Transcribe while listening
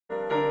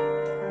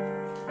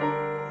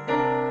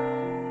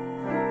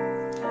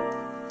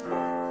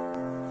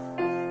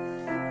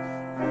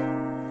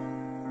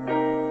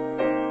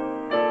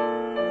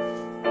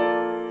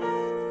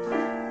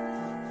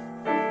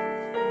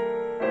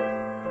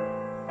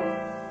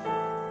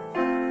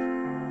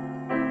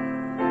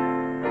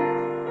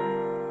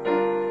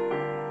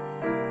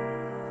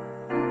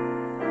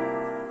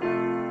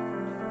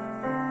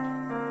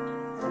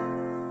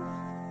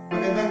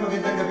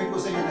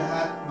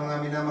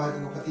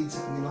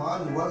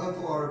Panginoon. Welcome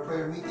to our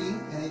prayer meeting,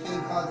 and I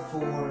thank God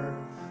for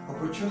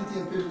opportunity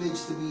and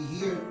privilege to be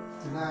here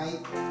tonight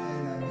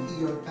and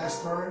be your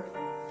pastor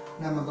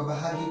na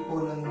magbabahagi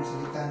po ng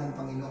salita ng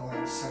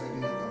Panginoon sa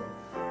gabi ito.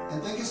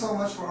 And thank you so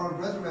much for our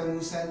brethren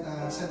who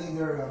sending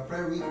their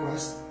prayer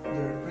request,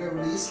 their prayer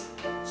list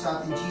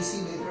sa ating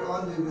GC. Later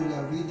on, we will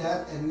read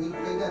that and we will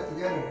pray that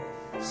together.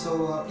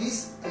 So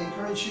please, I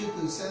encourage you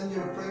to send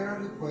your prayer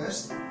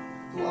request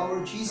to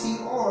our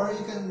GC, or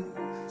you can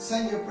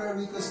send your prayer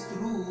request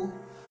through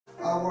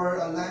our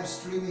live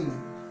streaming,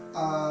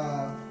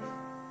 ating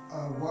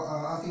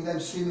live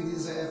streaming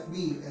dito sa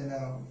FB, and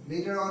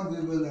later on we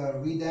will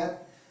read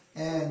that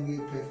and we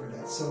pray for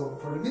that.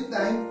 So for the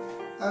meantime,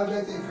 I would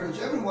like to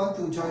encourage everyone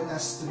to join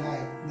us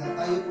tonight, na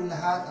tayo po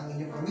lahat, ang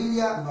inyong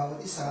pamilya, ang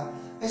bawat isa,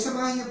 ay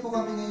samahan niyo po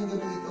kami ngayong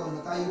gabi ito, na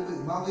tayo po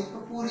umawit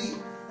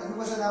papuri at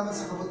magpasalamat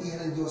sa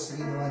kabutihan ng Diyos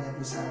na ginawa niya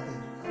po sa atin,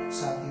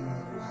 sa ating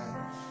mga buhay.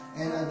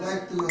 And I'd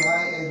like to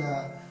hi and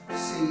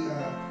say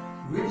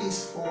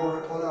greetings for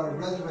all our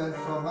brethren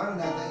from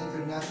Maranatha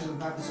International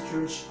Baptist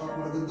Church of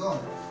Maragondon,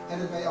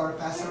 headed by our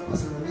pastor,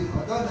 Pastor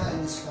REMOGAT,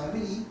 and his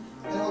family,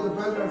 and all the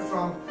brethren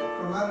from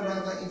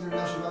Maranatha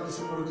International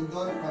Baptist of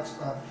Maragondon,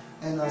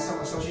 and some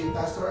associate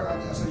pastor,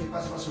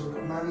 Pastor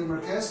Mary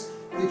Marquez,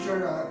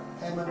 preacher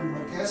Eman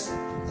Marquez,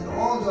 and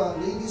all the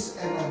ladies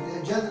and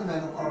the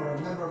gentlemen of our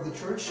member of the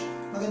church.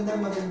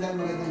 Magandang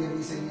gabi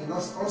sa inyo. And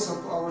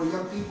also to our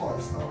young people,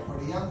 for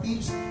the young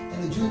peeps and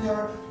the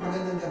junior,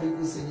 magandang gabi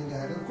po sa inyo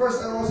lahat. And of course,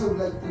 I also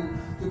would like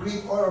to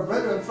greet all our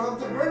brethren from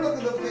the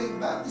TABERNACLE of Faith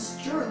Baptist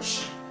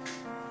Church.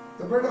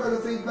 The TABERNACLE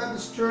of Faith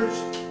Baptist Church,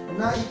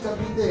 CHURCH-NAIC,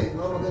 CAVITE.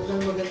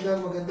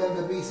 Magandang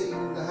gabi sa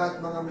inyong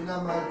lahat, mga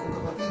minamahal kong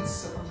kapatid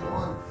sa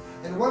Panginoon.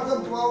 And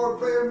welcome to our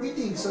prayer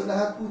meeting. So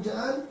lahat po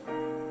dyan,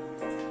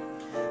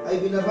 ay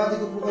binabati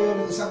ko po kayo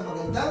ng isang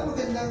magandang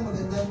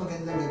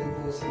gabi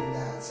po sa inyo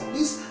lahat. So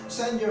please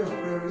send your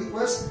prayer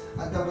request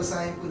at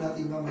babasahin po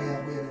natin mamaya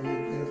po yan.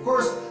 And of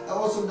course, I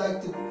also like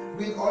to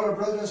greet all our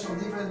brothers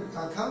from different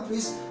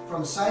countries,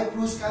 from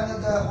Cyprus,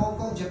 Canada, Hong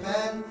Kong,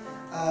 Japan,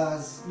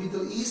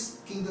 Middle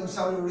East, Kingdom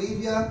Saudi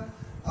Arabia,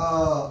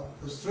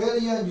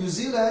 Australia, New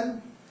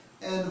Zealand,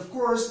 and of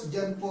course,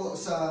 dyan po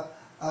sa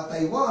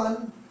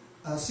Taiwan,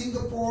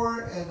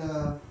 Singapore, and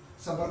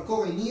sa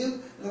Barco kay Neil,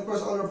 and of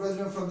course all our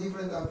brethren from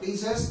different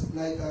places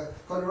like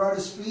Colorado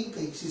Springs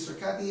kay Sister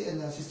Cathy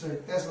and Sister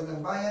Tess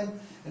Magangbayan,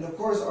 and of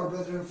course our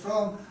brethren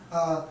from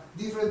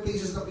different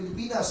places of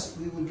Pilipinas.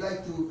 We would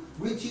like to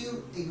greet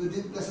you a good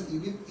pleasant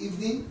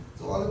evening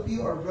to all of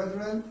you, our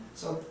brethren.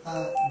 So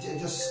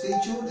just stay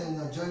tuned and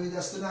join with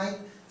us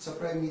tonight sa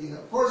prayer meeting.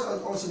 Of course,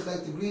 I'd also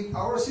like to greet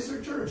our sister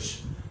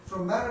church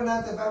from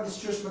Maranatha Baptist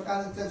Church,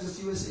 McAllen, Texas,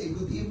 USA.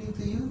 Good evening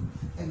to you,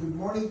 and good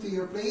morning to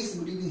your place.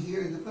 Good evening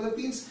here in the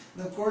Philippines.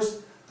 And of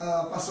course,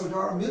 Pastor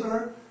Dar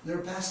Miller,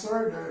 their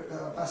pastor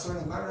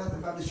ng Maranatha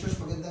Baptist Church.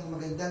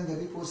 Magandang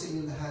gabi po sa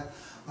inyo lahat.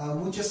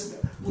 Muchos,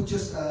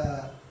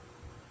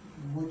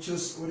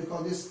 what do you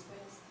call this?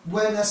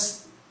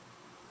 Buenas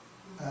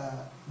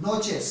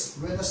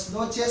noches. Buenas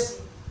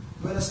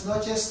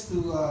noches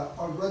to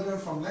our brethren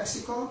from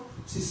Mexico,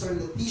 Sister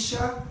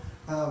Leticia,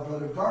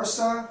 Brother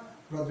Garza,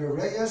 Brother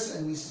Reyes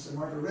and Mrs.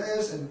 Martha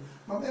Reyes, and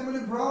Ma'am Emily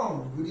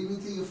Brown. Good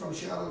evening to you from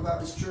Seattle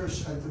Baptist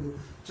Church and to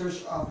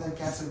Church of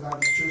Lancaster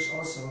Baptist Church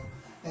also.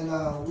 And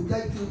we'd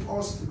like to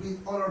also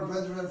greet all our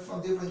brethren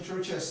from different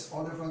churches,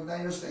 all the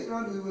frontliners. Later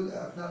on, we will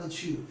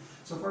acknowledge you.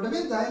 So for the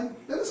meantime,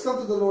 let us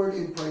come to the Lord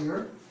in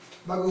prayer.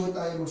 Bago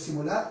tayo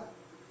magsimula,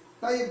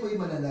 tayo po'y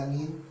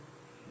manalangin.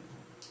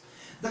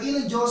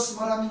 Dakilang Diyos,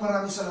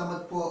 maraming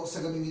salamat po sa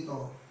gabi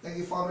nito.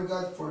 Thank you, Father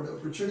God, for the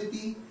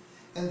opportunity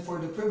and for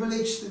the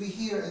privilege to be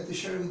here and to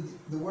share with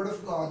the Word of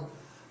God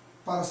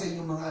para sa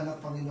inyong mga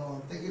anak,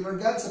 Panginoon. Thank you, Lord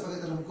God,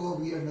 sapagkat alam ko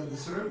we are not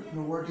deserved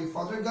nor worthy,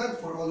 Father God,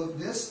 for all of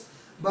this.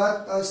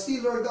 But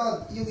still, Lord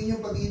God, yung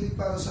inyong pag-ibig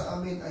para sa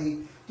amin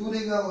ay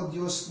tunay nga, O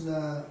Diyos,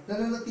 na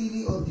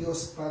nananatili, O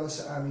Diyos, para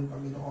sa amin,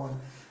 Panginoon.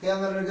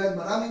 Kaya nga, Lord God,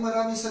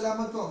 maraming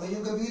salamat po.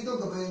 Ngayong gabi ito,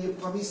 gabayan niyo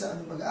po kami sa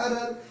aming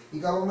pag-aaral.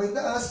 Ikaw ang may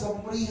taas,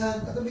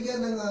 mapapurihan, at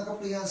nabigyan ng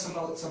kapurihan sa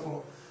bawat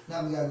sapo na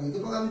aming gagawin. Ito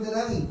po aming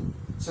dalangin.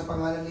 Sa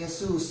pangalan ni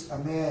Jesus.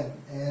 Amen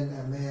and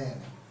amen.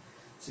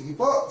 Sige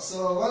po.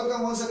 So,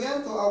 welcome once again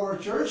to our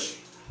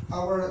church,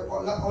 our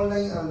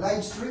online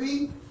live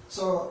streaming.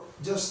 So,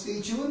 just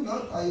stay tuned.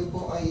 No? Tayo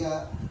po ay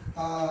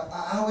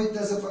aawit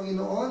na sa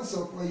Panginoon.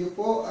 So, kayo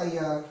po ay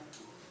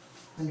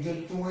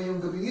nandiyan po ngayong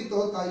gabi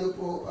ito. Tayo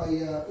po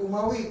ay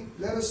umawit.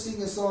 Let us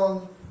sing a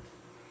song.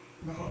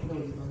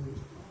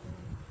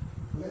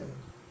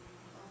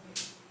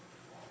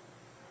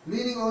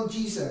 Leaning on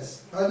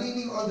Jesus,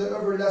 leaning on the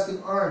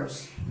everlasting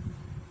arms.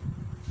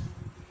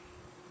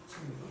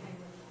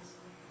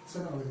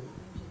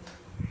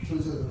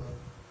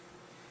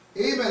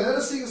 Amen. Let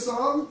us sing a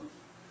song.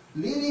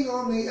 Leaning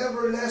on the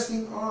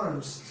everlasting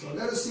arms. So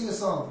let us sing a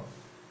song.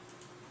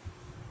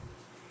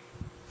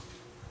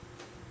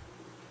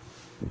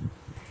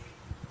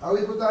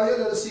 Awit po tayo.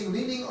 Let us sing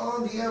Leaning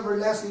on the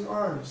Everlasting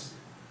Arms.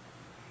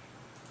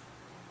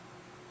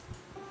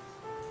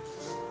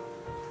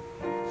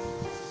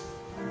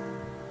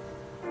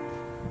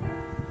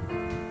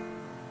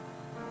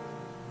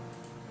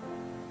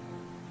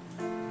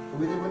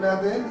 Awitin po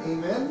natin.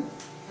 Amen.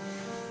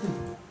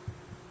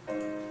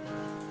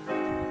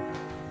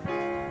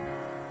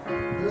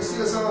 Let's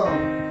sing a song.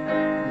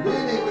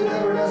 Leaning with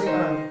everlasting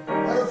arm.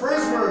 And the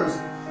first verse.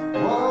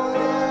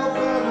 What a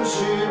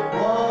fellowship,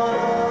 what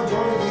a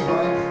joy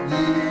divine,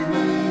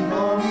 leaning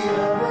on the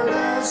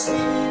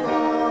everlasting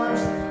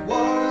arms.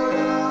 What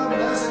a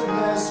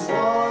blessedness,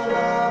 what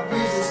a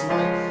peace is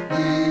mine,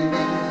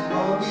 leaning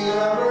on the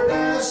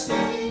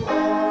everlasting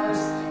arms.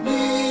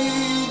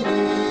 Leaning,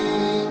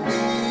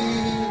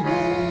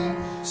 leaning,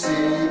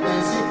 safe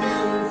and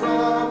secure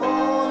from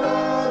all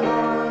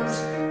alarms.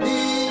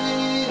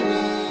 Leaning,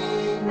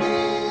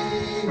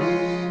 leaning,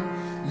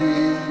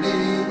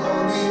 leaning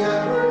on the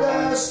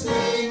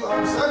everlasting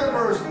arms. Second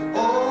verse.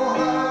 Oh,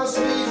 how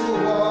sweet to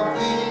walk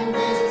in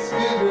this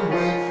spirit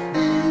way,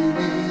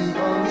 leaning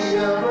on the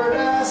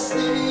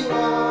everlasting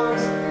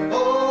arms.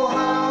 Oh,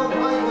 how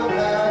bright the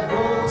path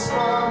grows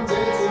from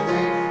day to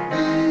day,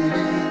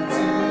 leaning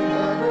to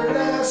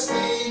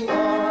everlasting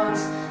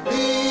arms.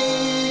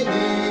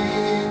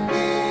 Leaning,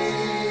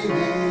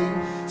 leaning,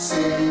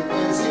 safe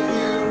and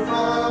secure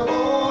from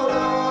all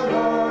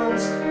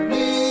alarms.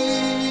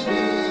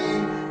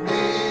 Leaning,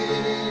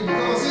 leaning.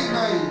 Come on, sing,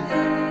 Nai.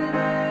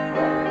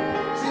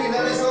 Sing,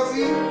 Nanay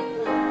Sophie.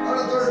 On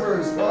the third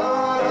verse.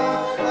 What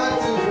I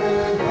to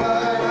dread,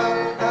 what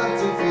I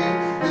to fear,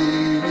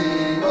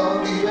 leaning on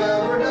the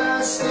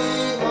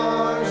everlasting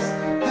arms.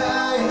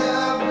 I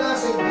have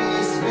blessed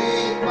peace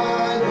with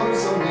my Lord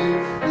so near,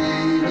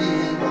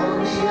 leaning on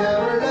the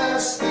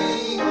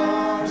everlasting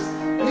arms.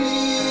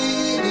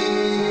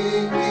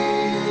 Leaning,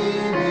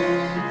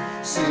 leaning,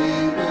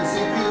 safe and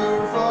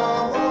secure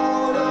from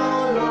all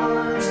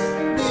alarms.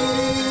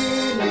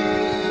 Leaning,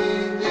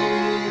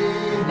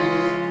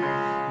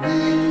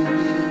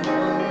 leaning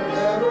on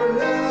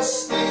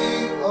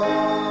everlasting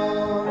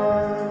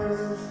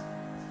arms.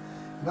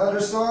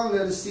 Another song,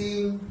 let us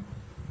sing.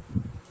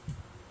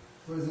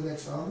 What is the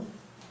next song?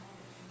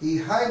 He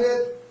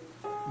hideth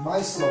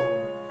my soul.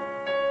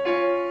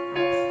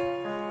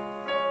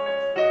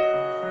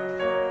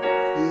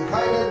 He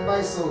hideth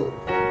my soul.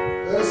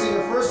 Let us sing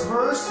the first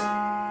verse.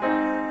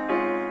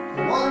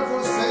 The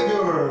wonderful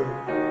Savior.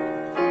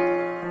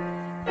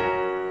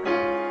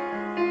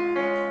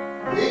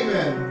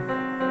 Amen.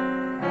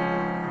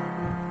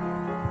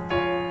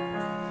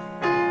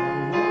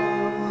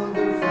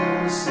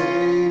 Wonderful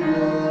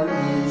Savior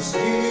is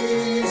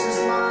Jesus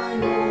my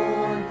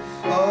Lord,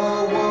 a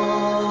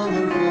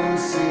wonderful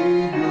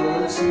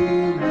Savior to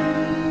me.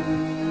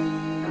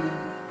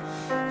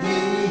 He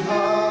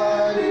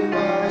hideth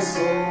my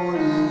soul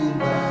in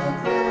that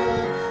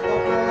cleft of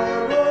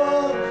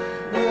Baron,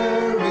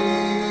 where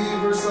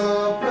rivers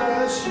of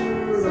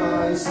pleasure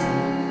I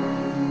see.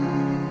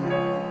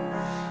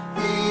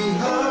 He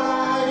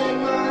hideth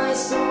my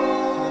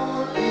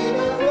soul in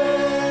a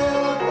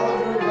cleft of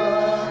the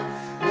rock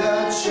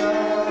that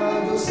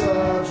shadows a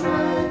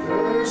dry,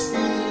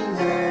 thirsty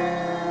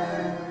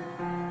land.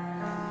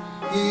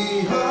 He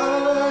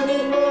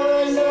hideth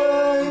my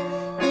life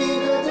in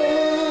the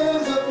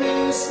depths of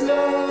His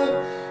love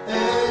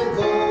and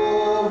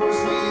covers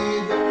me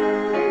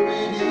there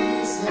with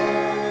His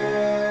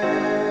hand,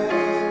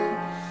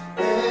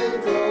 and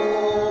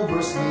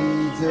covers me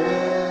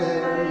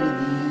there with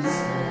His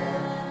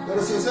hand. Let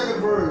us sing the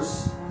second verse.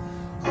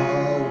 A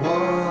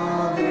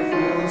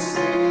wonderful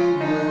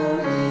Savior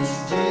is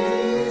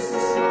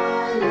Jesus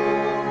my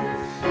Lord.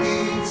 He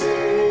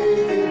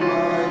taketh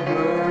my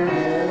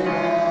burden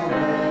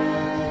away.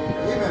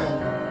 Amen.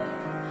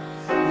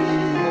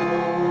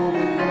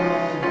 Beholding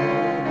my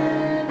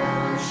burden,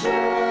 I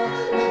shall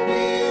not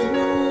be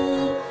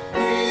moved.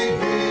 He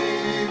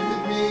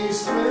giveth me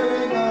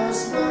strength as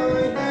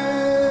my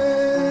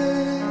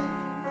name.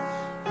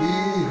 He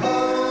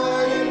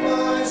hideth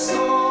my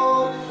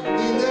soul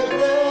in the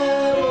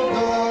cleft of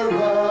the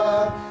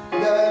rock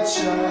that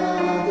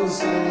shadows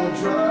a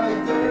dry,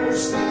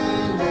 thirsty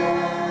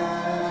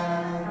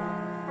land.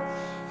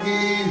 He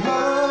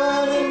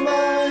hideth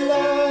my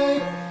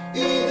life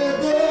in the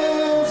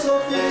depths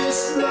of His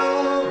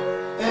love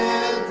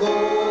and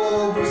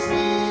covers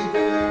me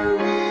there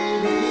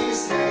with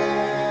His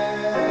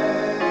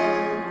hand,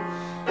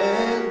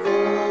 and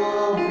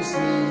covers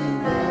me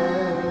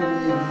there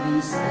with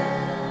His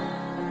hand.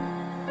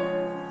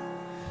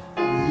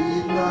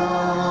 With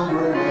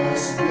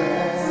numberless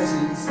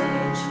blessings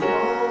each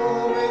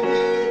moment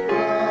He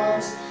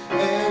crowns,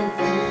 and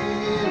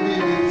filled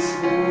with His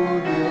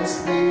fullness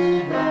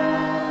divine.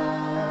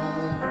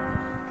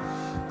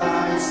 I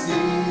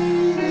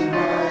sing in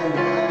my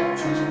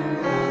rapture,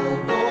 oh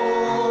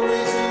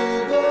glory to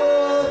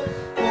God,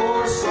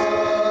 for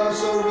such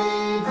a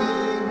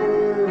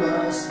Redeemer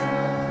as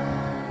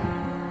mine.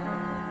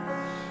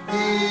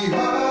 He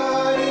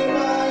hideth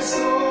my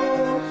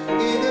soul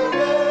in the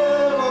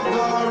cleft of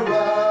the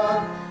rock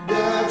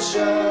that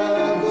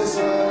shadows a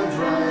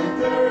dry,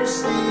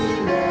 thirsty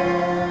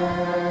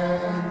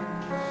land.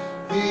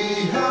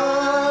 He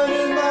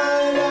hideth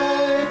my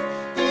life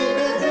in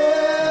the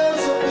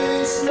depths of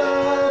His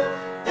love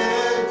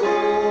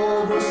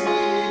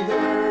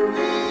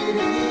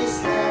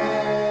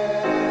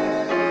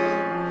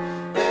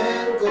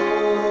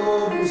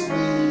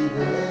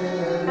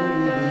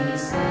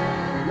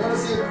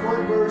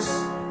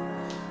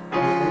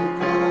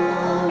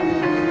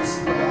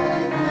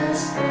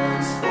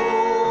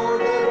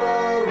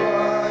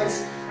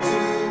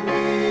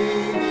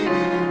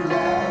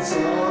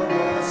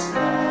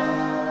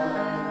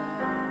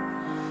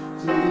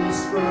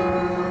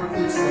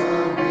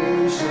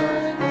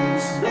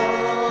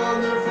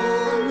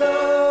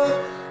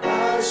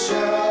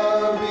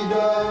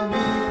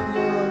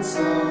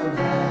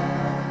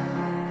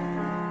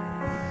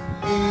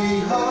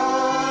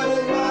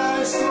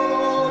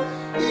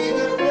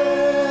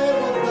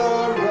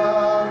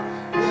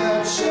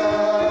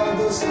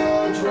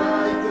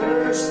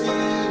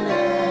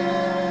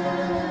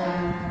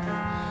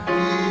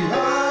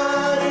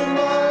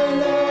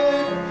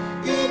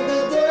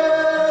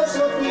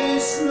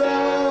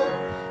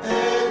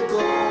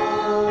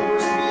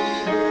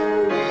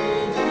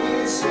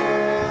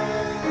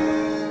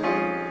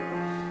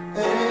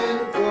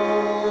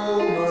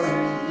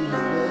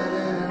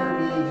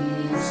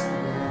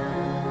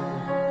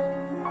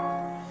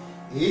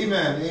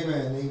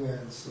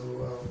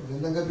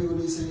Magandang gabi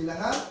ulit sa inyo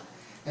lahat.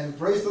 And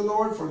praise the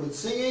Lord for good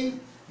singing.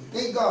 And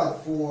thank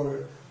God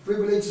for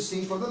privilege to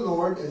sing for the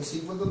Lord and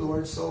sing for the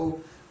Lord.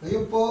 So,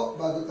 ngayon po,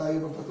 bago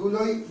tayo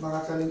magpatuloy,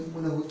 makakarinig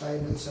muna po tayo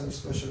ng isang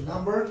special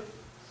number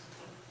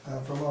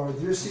from our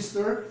dear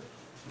sister.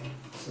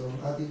 So,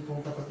 ating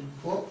pong kapatid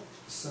po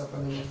sa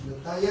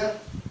pananampalataya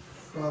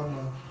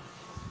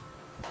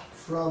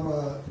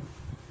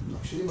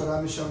actually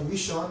marami siyang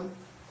mission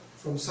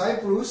from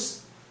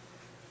Cyprus,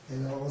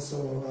 and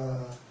also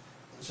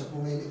siya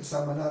po ngayon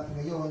kasama natin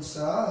ngayon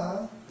sa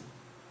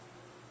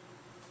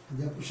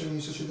andiyan po siya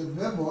ngayon sa Ciudad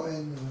Nuevo,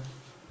 and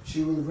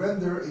she will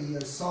render a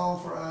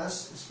song for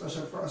us,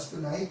 special for us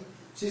tonight,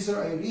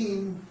 Sister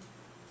Irene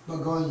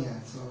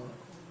Bagona.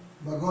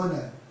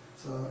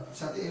 So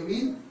sa ating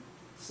Irene,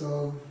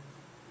 so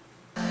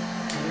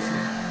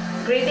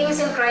greetings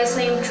in Christ's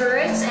name,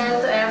 church, and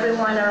to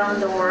everyone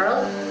around the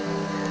world.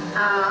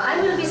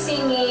 I will be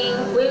singing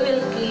 "We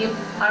Will Keep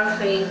Our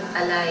Faith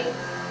Alive."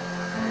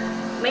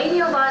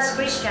 Many of us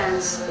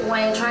Christians,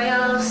 when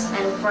trials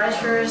and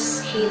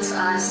pressures hits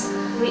us,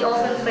 we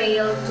often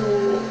fail to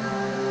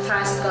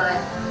trust God.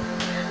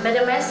 But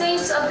the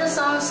message of the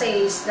song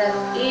says that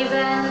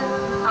even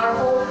our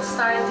hope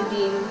starts to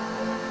dim,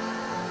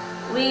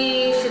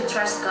 we should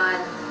trust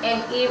God.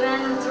 And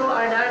even through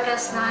our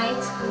darkest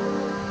night,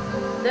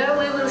 there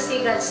we will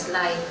see God's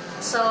light.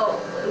 So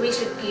we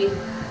should keep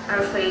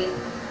our faith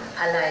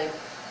alive.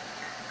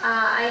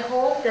 I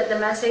hope that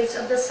the message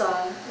of the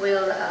song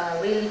will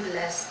really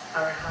bless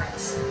our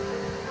hearts.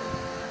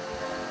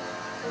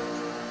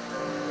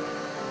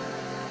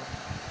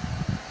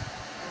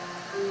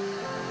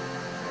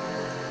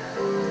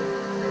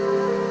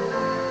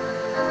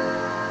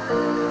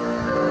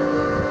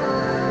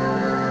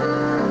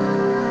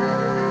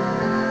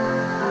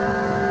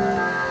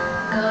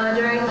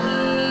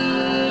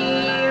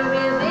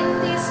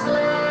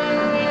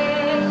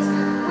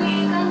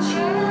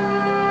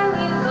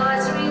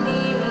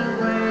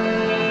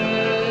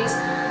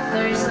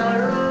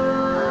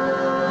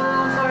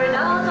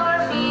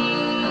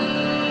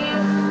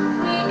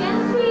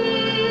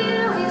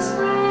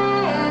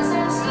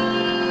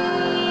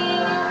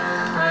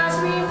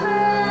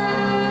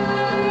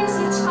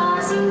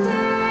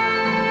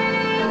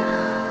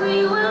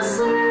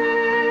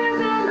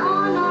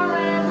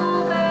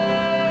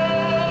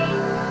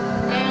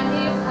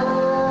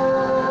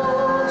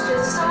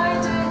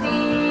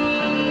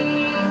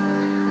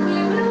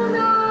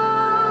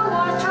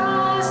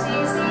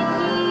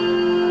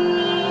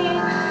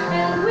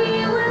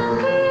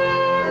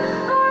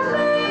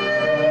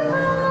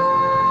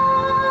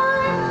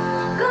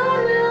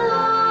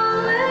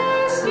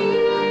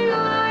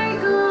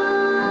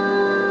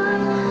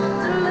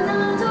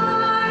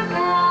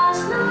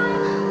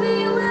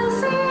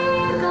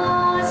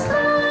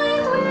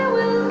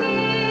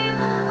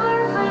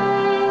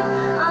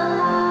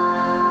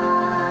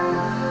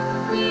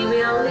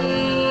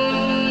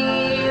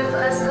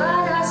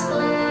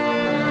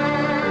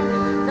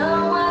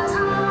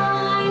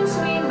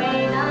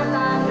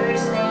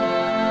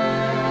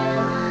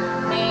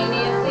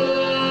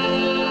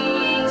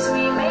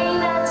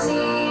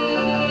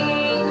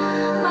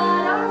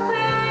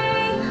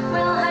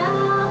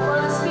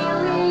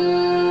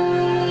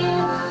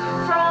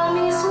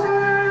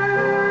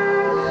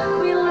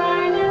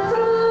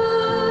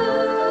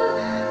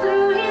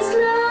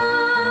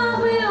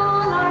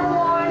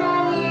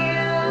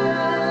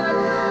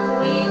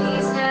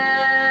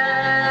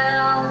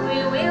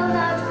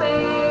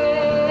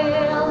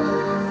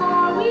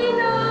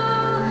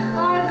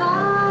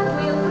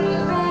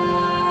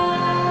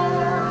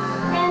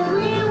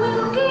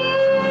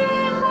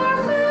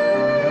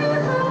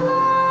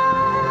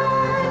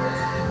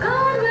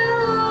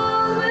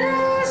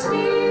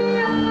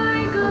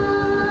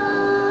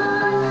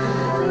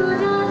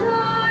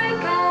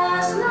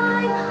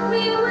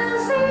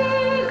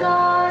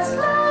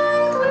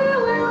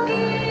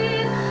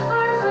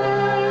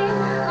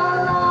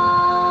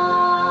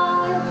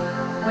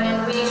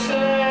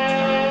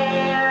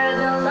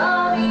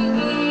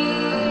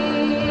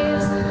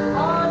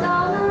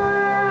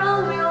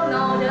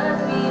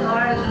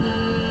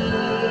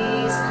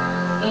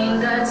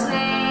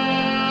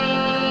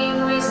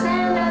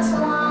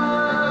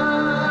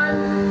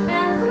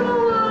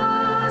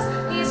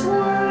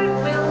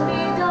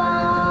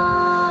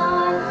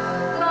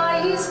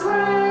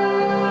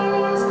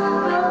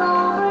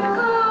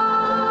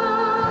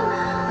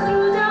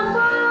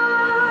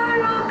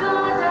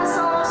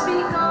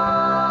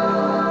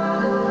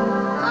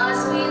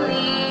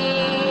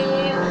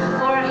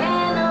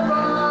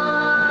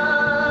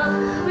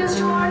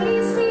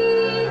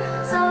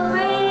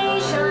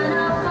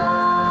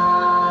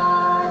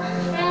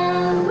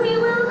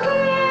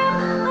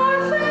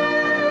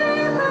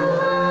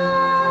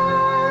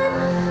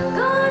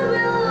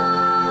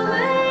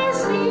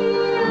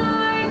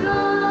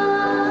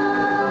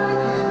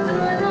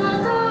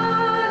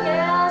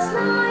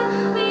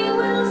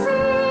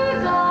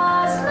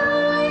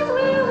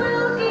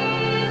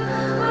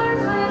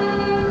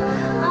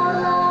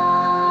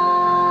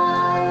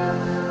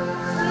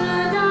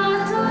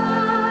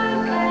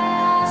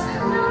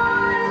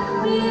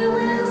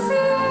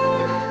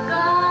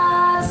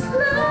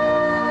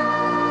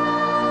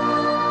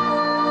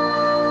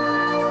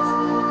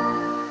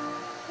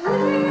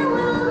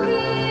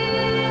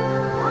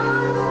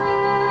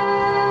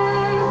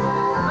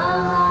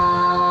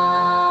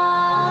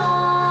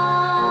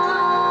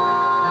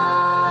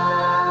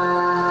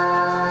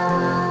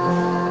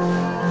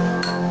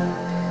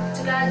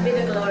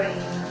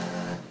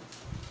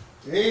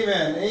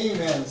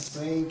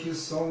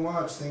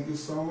 much. Thank you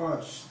so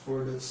much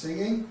for that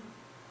singing.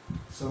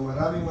 So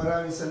maraming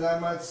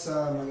salamat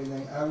sa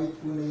magandang awit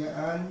po na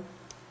yan.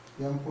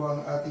 Yan po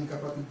ang ating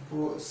kapatid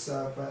po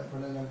sa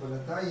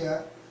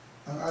pananampalataya.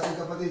 Ang ating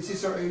kapatid,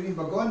 Sister Irene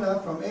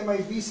Bagona from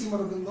MIBC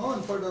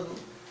Maragondon for the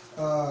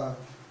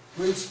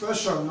great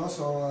special. No?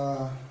 So,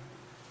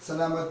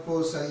 salamat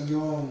po sa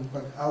iyong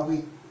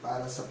pag-awit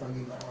para sa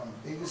Panginoon.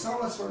 Thank you so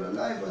much for the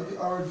life of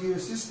our dear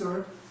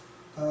sister.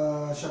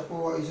 Siya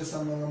po ay isa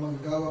sa mga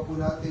manggagawa po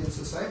natin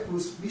sa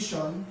Cyprus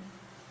Mission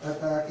at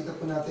kita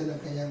po natin ang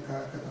kanyang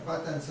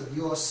katapatan sa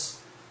Diyos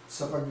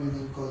sa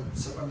paglilingkod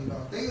sa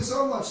Panginoon. Thank you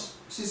so much,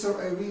 Sister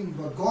Irene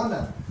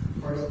Bagona,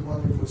 for that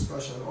wonderful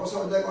special.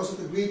 Also, I'd like also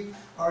to greet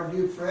our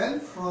dear friend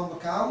from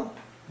Macau,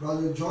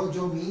 Brother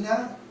Jojo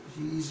Mina.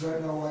 He is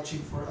right now watching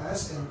for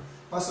us. And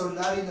Pastor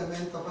Larry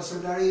Namento. Pastor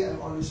Larry,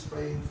 I'm always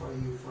praying for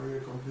you, for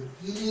your complete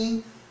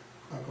healing,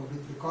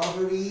 complete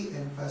recovery,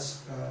 and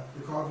fast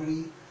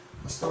recovery.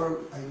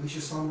 Pastor, I miss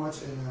you so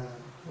much and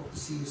hope to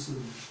see you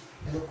soon.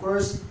 And of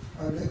course,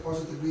 I would like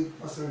also to greet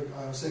Pastor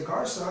Jose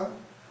Garza.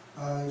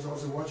 He's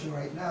also watching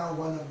right now,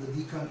 one of the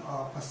deacon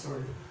of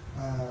Pastor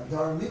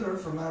Darren Miller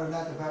from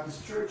Maranatha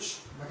Baptist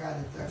Church,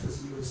 McAllen, Texas,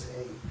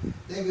 USA.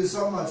 Thank you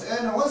so much.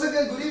 And once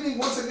again, good evening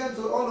once again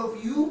to all of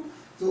you,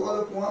 to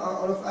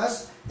all of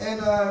us. And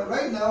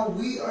right now,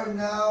 we are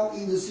now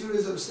in the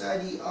series of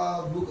study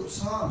of Book of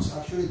Psalms.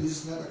 Actually,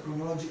 this is not a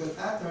chronological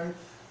pattern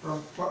from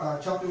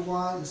chapter 1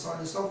 and so on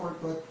and so forth,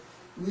 but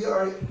we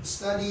are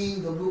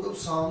studying the Book of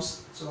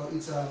Psalms. So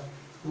it's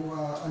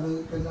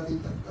ano natin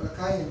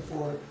talakayin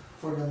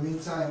for the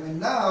meantime. And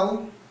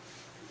now,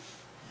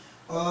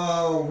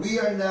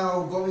 we are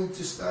now going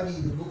to study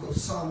the Book of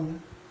Psalm.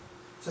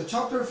 Sa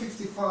chapter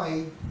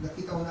 55,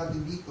 nakita mo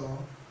natin dito,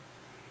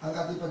 ang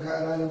ating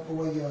pag-aaralan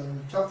po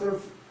ngayon, chapter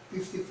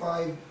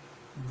 55,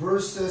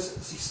 verses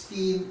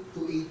 16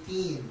 to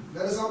 18.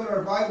 Let us open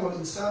our Bible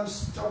in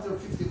Psalms chapter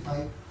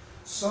 55,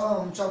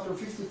 Psalm chapter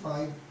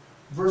 55,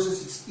 verses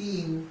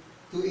 16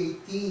 to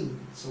 18.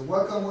 So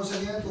welcome once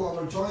again to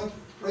our joint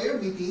prayer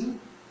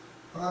meeting,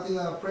 ang ating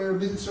prayer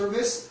meeting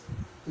service,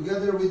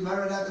 together with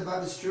Maranatha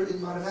Baptist Church and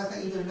Maranatha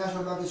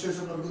International Baptist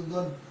Church of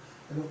Maragondon,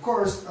 and of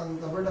course,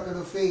 ang Tabernacle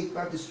of Faith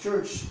Baptist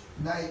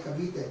Church-NAIC,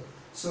 CAVITE.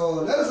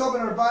 So let us open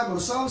our Bible,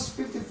 Psalms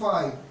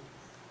 55,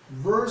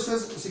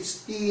 verses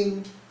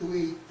 16 to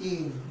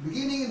 18.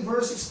 Beginning in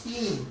verse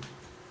 16.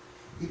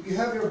 If you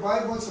have your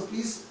Bible, so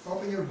please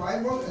open your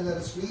Bible and let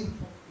us read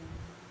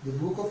the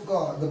book of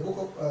God, the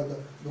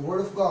Word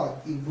of God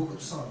in Book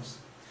of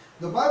Psalms.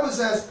 The Bible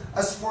says,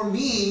 "As for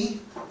me,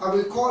 I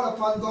will call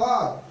upon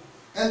God,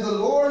 and the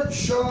Lord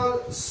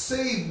shall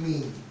save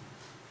me.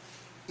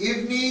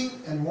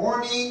 Evening and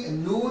morning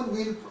and noon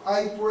will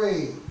I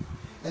pray,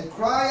 and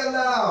cry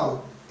aloud,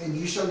 and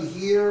He shall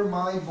hear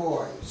my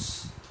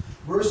voice."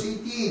 Verse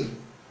 18.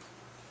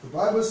 The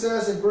Bible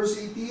says in verse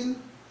 18,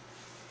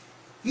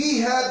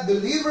 "He hath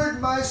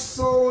delivered my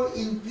soul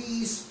in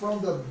peace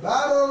from the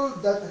battle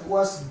that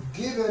was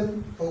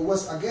given or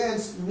was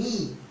against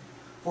me,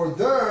 for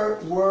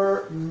there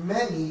were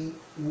many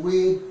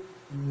with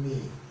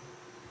me."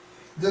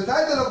 The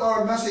title of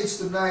our message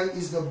tonight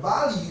is the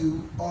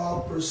value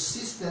of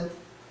persistent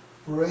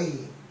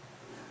praying.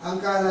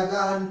 Ang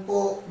kahalagahan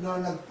po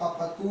na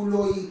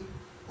nagpapatuloy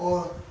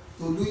o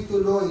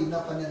tuloy-tuloy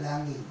na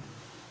panalangin.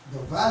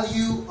 The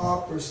value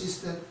of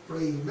persistent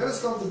praying. Let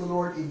us come to the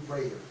Lord in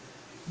prayer.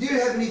 Dear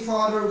Heavenly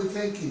Father, we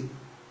thank you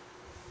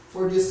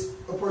for this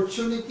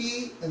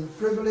opportunity and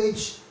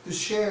privilege to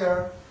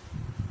share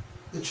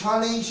the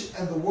challenge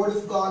and the Word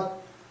of God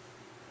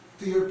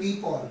to your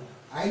people.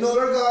 I know,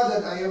 Lord God,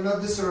 that I am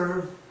not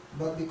deserved,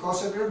 but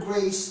because of your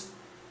grace,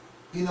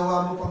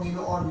 ginawa mo,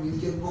 Panginoon,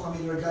 binigyan mo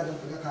kami, Lord God, ng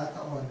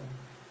pagkakataon.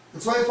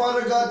 That's why,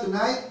 Father God,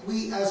 tonight,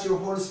 we ask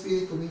your Holy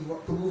Spirit to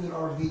move in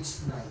our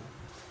midst tonight.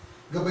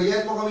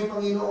 Gabayan mo kami,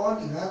 Panginoon,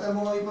 ingatan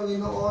mo kami,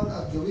 Panginoon,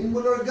 at gawin mo,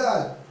 Lord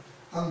God,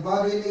 ang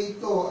bagay na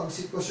ito, ang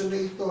sitwasyon na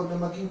ito, na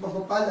maging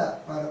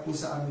pagpapala para po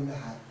sa amin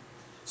lahat.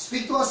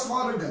 Speak to us,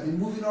 Father God,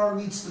 and move in our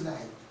midst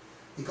tonight.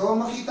 Ikaw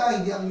ang makita,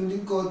 hindi ang iyong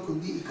lingkod,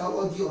 kundi ikaw,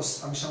 O Diyos,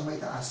 ang siyang may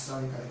taas sa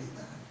aming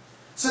kalagitnaan.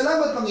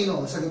 Salamat,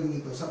 Panginoon, sa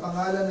gabing ito, sa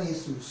pangalan ng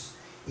Jesus.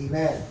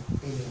 Amen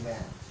and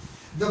amen.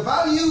 The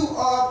value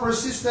of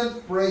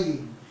persistent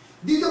praying.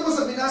 Dito po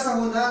sa binasa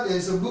mo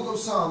natin sa Book of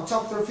Psalm,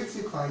 chapter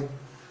 55,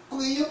 kung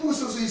inyo po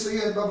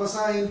susuyuin,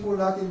 babasahin po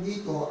natin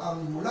dito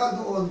ang mula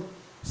doon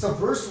sa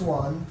verse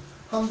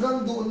 1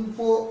 hanggang doon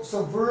po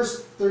sa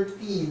verse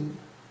 13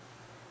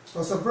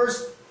 o sa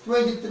verse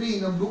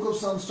 23 ng Book of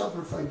Psalms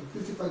chapter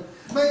 55.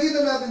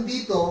 Makikita natin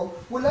dito,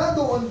 mula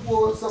doon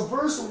po sa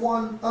verse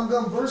 1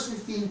 hanggang verse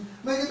 15,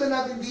 makikita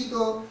natin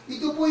dito,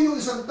 ito po yung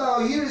isang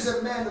tao, here is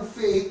a man of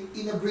faith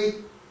in a great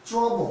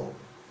trouble.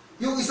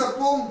 Yung isa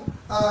pong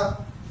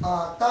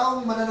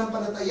taong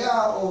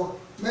mananampalataya o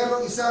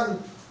merong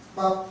isang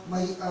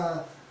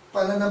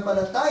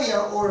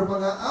pananampalataya or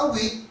mga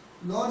awit,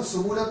 no,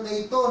 sumulat na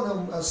ito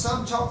ng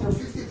Psalm chapter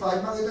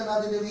 55, makita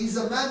natin that he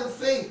is a man of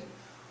faith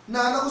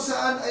na kung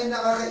saan ay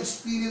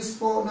nakaka-experience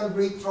po ng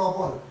great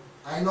trouble.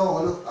 I know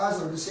all of us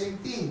are the same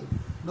thing.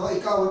 No,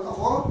 ikaw at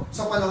ako,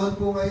 sa panahon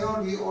po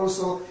ngayon, we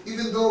also,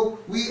 even though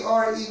we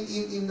are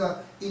in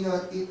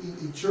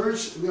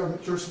church, we are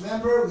church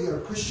member, we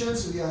are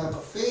Christians, we have a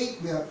faith,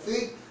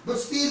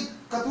 but still,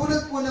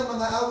 katulad po ng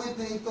mga awit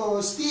na ito,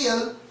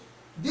 still,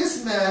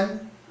 this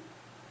man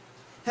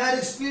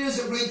had experienced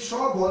a great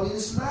trouble in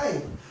his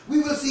life. We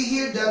will see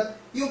here that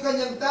yung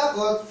kanyang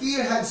takot,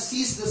 fear had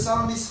seized the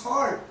psalmist's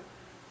heart.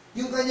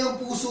 Yung kanyang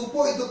puso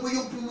po, ito po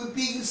yung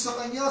pumipigil sa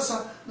kanya,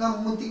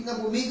 muntik na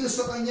bumigil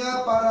sa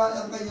kanya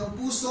para ang kanyang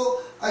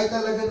puso ay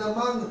talaga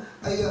namang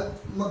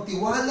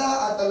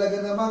magtiwala at talaga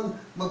namang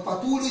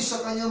magpatuloy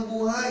sa kanyang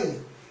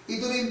buhay.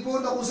 Ito rin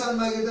po na kung saan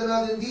makikita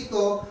natin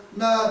dito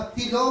na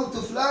he longed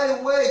to fly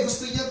away.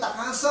 Gusto niya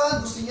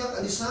takasan, gusto niya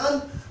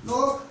alisan,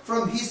 no,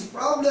 from his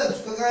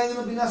problems. Kagaya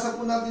ng binasa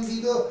po natin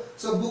dito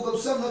sa Book of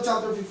Psalms, no,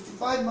 chapter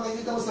 55,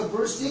 makikita mo sa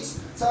verse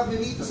 6, sabi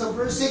dito sa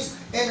verse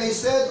 6, and I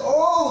said,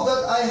 oh,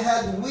 that I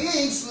had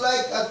wings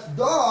like a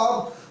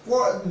dove,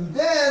 for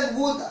then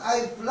would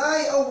I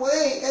fly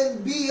away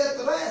and be at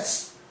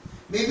rest.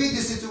 Maybe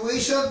the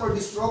situation for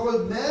this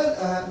troubled man,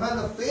 a man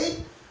of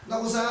faith, na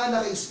kung saan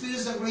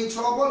naka-experience ng great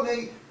trouble,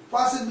 may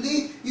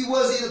possibly he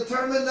was in a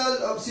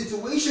terminal of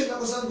situation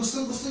na kung saan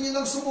gustong-gusto niya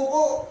nang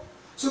sumuko.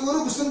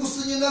 Siguro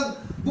gustong-gusto niya nang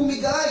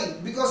bumigay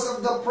because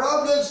of the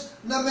problems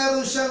na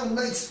meron siyang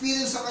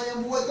na-experience sa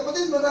kanyang buhay.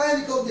 Kapatid, marahil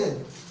ikaw din.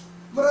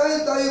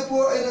 Marahil tayo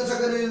po ay nasa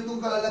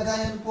ganitong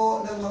kalalagayan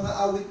po ng mga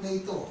awit na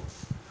ito.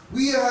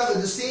 We have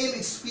the same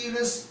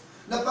experience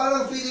na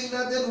parang feeling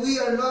natin we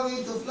are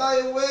longing to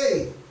fly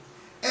away.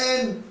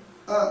 And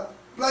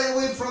fly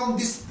away from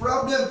this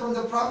problem, from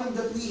the problem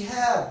that we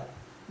have.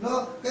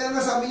 No? Kaya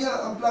nga sabi niya,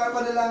 ang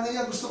panalangin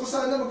niya, gusto ko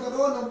sana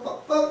magkaroon ng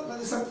pakpak ng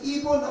isang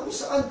ibon na kung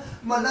saan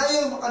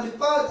malayang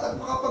makalipad at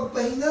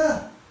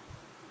makapagpahinga.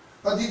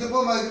 At dito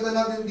po, makikita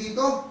natin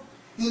dito,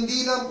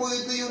 hindi lang po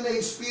ito yung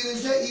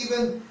na-experience niya,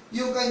 even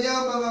yung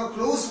kanya mga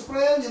close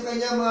friend, yung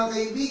kanya mga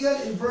kaibigan,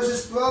 in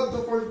verses 12 to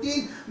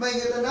 14,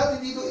 makikita natin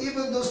dito,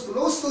 even those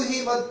close to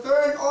him had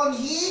turned on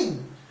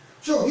him.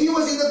 So, he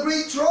was in a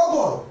great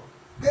trouble.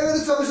 Kaya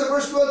nga sabi sa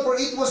verse 12, for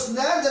it was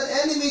not an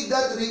enemy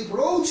that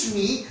reproached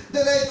me,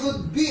 that I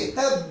could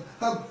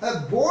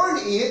have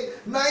borne it,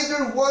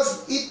 neither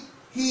was it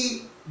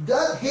he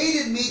that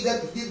hated me,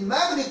 that did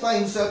magnify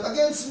himself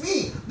against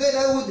me, then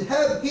I would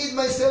have hid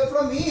myself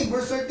from him.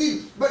 Verse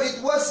 13, but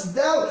it was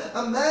thou,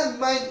 a man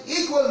mine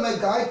equal, my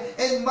guide,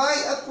 and my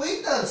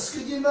acquaintance.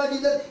 Could you imagine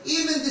that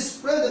even this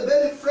friend, the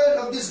very friend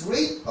of this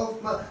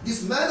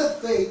this man of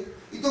faith,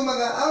 itong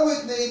mga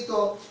awit na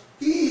ito,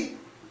 he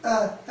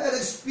had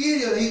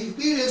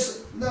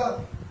experience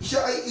na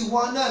siya ay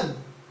iwanan.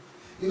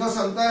 You know,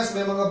 sometimes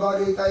may mga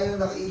bagay tayo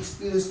na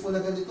naka-experience po na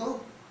ganito,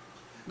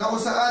 na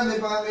kung saan may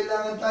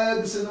pangangailangan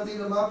tayo, gusto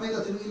natin lumapit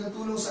at humingi ng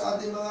tulong sa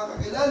ating mga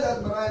kakilala at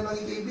maraming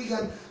mga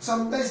kaibigan,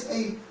 sometimes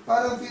ay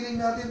parang feeling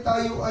natin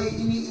tayo ay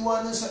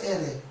iniiwanan sa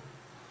ere.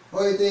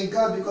 Okay, thank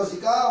God because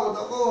ikaw at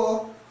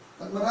ako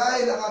at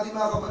marahil ang ating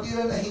mga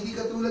kapatiran na hindi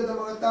katulad ng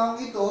mga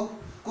taong ito,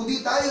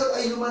 kundi tayo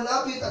ay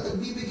lumalapit at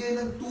nagbibigay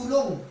ng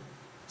tulong.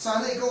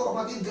 Sana ikaw,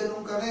 kapatid,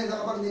 ganun ka rin, na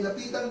kapag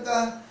nilapitan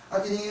ka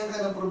at hinihingan ka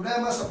ng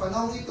problema sa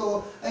panahon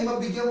ito, ay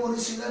mabigyan mo rin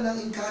sila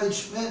ng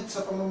encouragement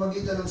sa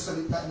pamamagitan ng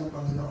salita ng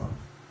Panginoon.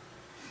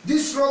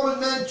 This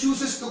troubled man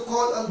chooses to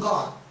call on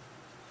God.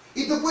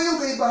 Ito po yung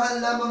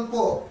kaibahan lamang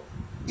po.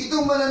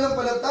 Itong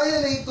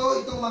mananampalataya na ito,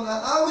 itong mga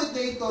awit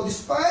na ito,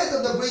 despite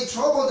of the great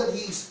trouble that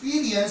he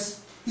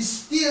experienced, he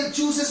still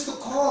chooses to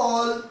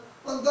call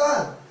on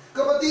God.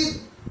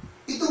 Kapatid,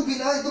 itong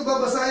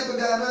babasahin,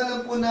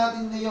 pag-aaralan po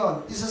natin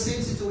ngayon is the same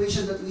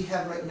situation that we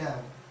have right now.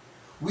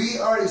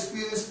 We are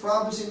experiencing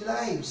problems in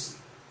lives.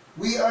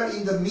 We are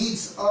in the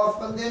midst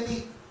of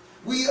pandemic.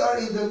 We are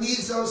in the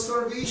midst of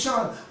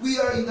starvation. We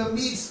are in the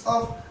midst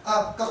of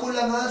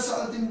kakulangan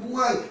sa ating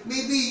buhay.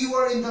 Maybe you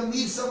are in the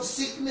midst of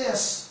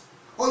sickness.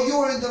 Or you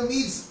are in the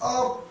midst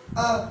of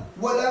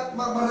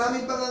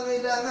maraming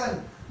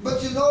pangangailangan.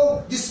 But you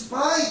know,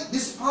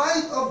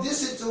 despite of this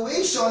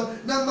situation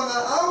ng mga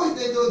awit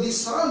na ito,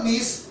 this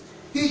psalmist,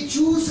 he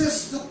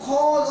chooses to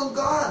call on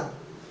God.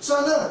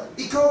 Sana,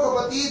 ikaw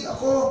kapatid,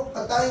 ako,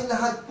 at tayong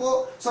lahat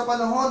po, sa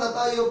panahon na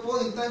tayo po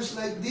in times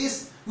like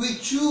this, we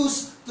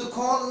choose to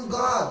call on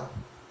God.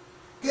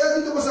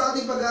 Kaya dito po sa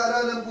ating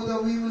pag-aaralan po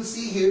na we will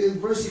see here in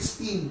verse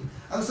 16.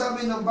 Ang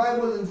sabi ng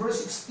Bible in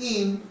verse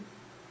 16,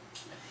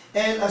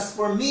 and as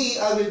for me,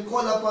 I will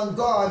call upon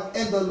God,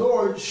 and the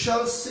Lord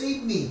shall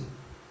save me.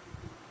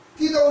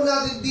 Kita ko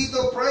natin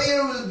dito,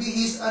 prayer will be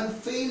his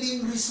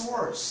unfailing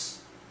resource.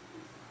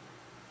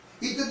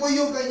 Ito po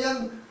yung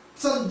kanyang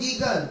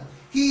sandigan.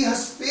 He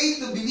has faith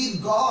to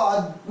believe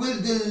God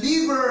will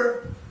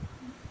deliver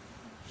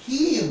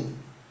him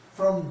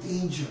from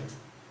danger.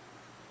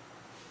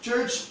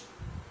 Church,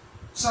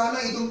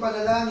 sana itong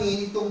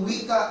panalangin, itong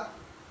wika,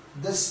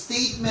 the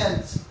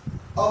statement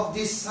of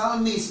this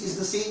psalmist is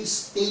the same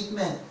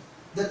statement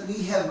that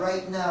we have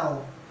right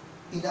now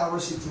in our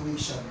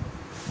situation.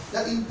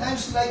 That in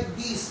times like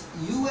this,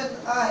 you and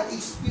I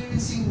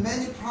experiencing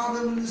many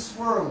problems in this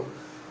world,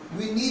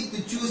 we need to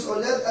choose, or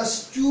let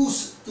us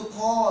choose to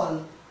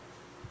call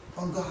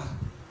on God.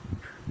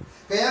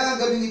 Kaya ang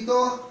gabing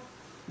ito,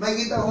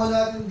 makikita ko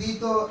natin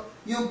dito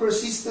yung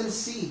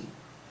persistency,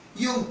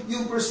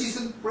 yung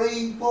persistent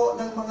praying po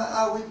ng mga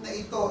awit na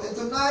ito. And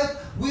tonight,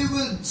 we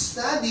will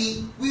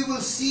study, we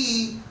will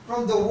see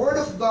from the Word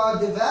of God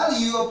the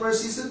value of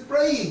persistent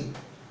praying.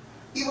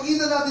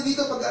 Ipakita natin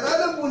dito,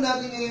 pag-aralan po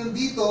natin ngayon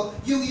dito,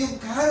 yung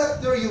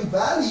character, yung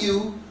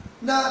value,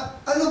 na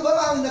ano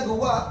ba ang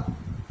nagawa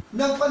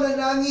ng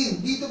panalangin.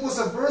 Dito po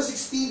sa verse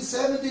 16,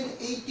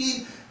 17,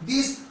 18,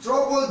 this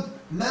troubled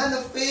man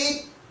of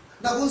faith,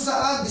 na kung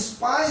saan,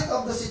 despite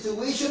of the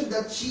situation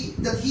that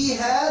he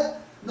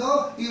had,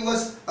 no, he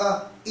was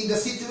in the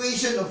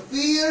situation of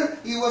fear,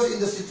 he was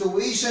in the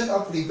situation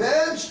of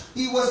revenge,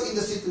 he was in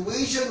the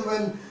situation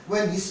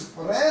when his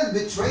friend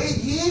betrayed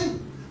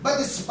him. But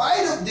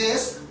despite of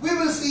this, we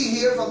will see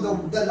here from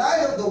the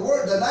light of the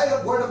Word, the light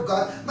of Word of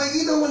God,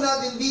 makikita mo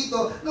natin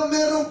dito na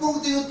meron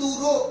pong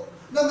tinuturo,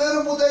 na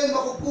meron po tayong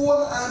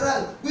makukuhang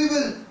aral. We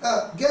will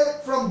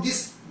get from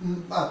this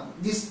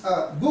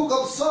book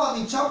of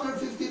Psalm in chapter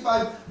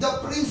 55, the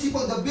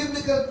principle, the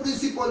biblical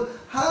principle,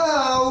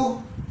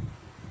 how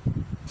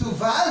to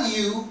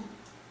value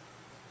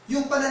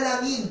yung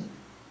panalangin.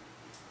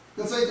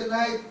 Kasi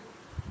tonight,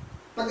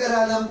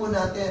 pag-aralan po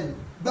natin,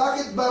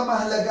 bakit ba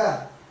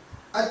mahalaga?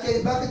 At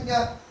bakit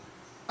nga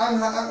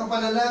ang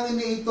panalangin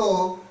na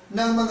ito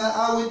ng mga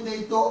awit na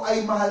ito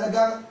ay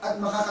mahalaga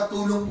at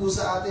makakatulong po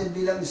sa atin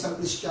bilang isang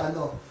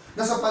Kristiyano.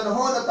 Nasa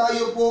panahon na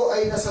tayo po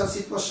ay nasa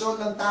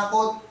sitwasyon ng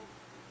takot,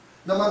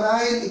 na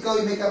marahil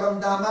ikaw ay may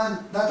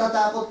karamdaman,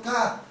 natatakot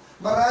ka.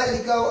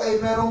 Marahil ikaw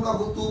ay merong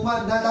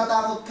kagutuman,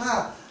 natatakot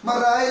ka.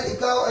 Marahil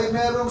ikaw ay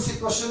merong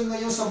sitwasyon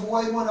ngayon sa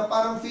buhay mo na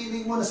parang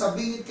feeling mo na sa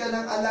bingit ka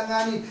ng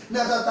alanganin,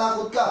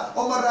 natatakot ka.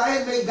 O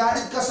marahil may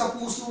galit ka sa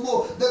puso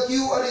mo that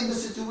you are in the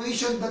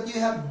situation that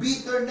you have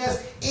bitterness,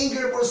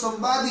 anger for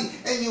somebody,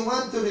 and you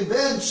want to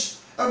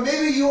revenge. Or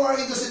maybe you are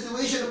in the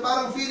situation na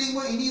parang feeling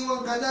mo,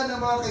 iniwan ka na ng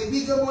mga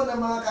kaibigan mo, ng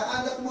mga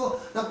kaanak mo,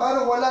 na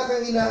parang wala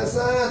kang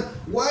inaasahan.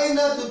 Why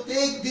not to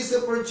take this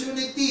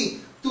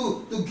opportunity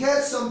to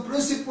get some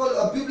principle,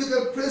 a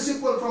biblical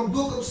principle from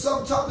book of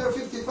Psalm chapter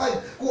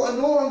 55, kung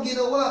ano ang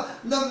ginawa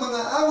ng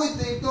mga awit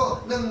na ito,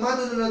 ng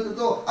manununod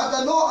ito, at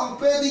ano ang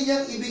pwede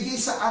niyang ibigay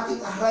sa ating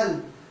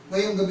aral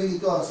ngayong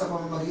gabi ito sa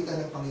pamamagitan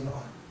ng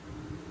Panginoon.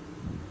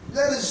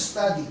 Let us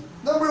study.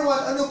 Number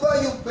one, ano ba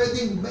yung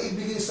pwedeng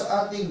maibigay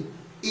sa ating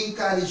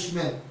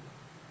encouragement?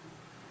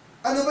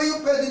 Ano ba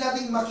yung pwede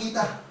nating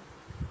makita?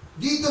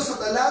 Dito sa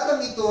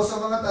talatang ito, sa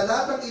mga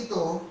talatang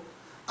ito,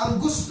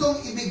 ang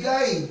gustong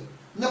ibigay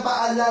na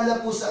paalala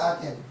po sa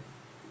atin.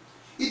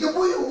 Ito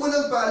po yung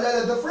unang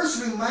paalala, the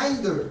first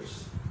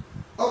reminders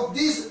of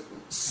this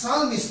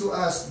psalmist to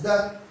us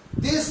that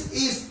this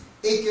is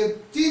a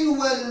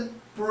continual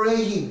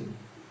praying.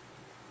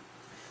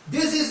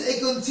 This is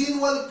a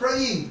continual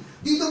praying.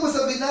 Dito po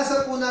sa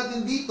binasa po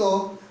natin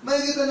dito,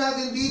 makikita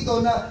natin dito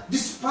na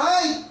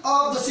despite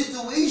of the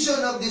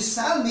situation of this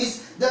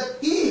psalmist that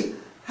he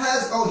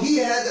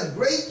had a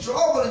great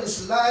trouble in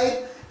his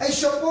life, ay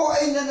siya po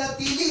ay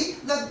nanatili,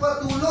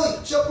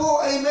 nagpatuloy. Siya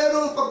po ay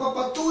merong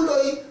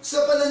pagpapatuloy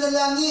sa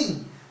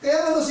pananalangin.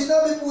 Kaya ano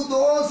sinabi po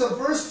doon sa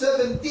verse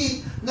 17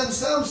 ng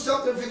Psalms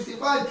chapter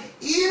 55,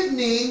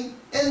 evening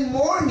and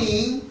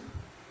morning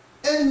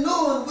and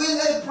noon will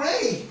I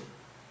pray.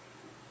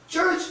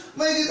 Church,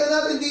 makikita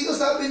natin dito,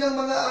 sabi ng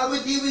mga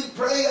awit, he will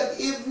pray at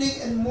evening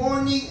and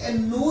morning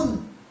and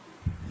noon.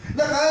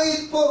 Na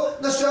kahit po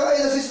na siya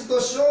ay nasa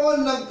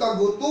sitwasyon ng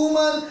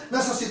kagutuman,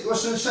 nasa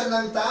sitwasyon siya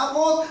ng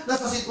takot,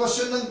 nasa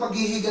sitwasyon ng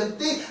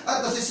paghihiganti, at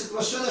nasa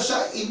sitwasyon na siya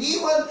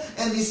iniwan,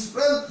 and his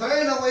friend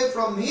turned away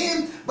from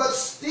him, but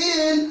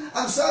still,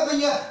 ang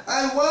sabi niya,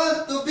 I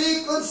want to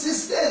be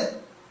consistent.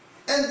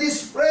 And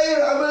this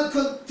prayer, I will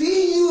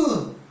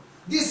continue.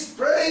 This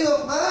praying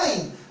of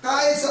mine,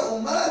 kahit sa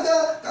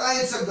umaga,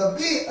 kahit sa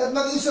gabi, at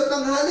maging sa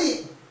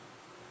tanghali.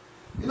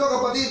 You know,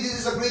 kapatid,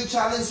 this is a great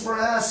challenge for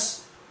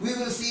us. We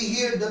will see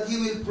here that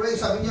he will pray.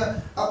 Sabi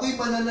niya, ako'y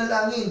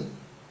mananalangin.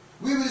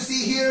 We will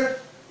see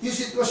here yung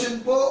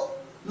sitwasyon po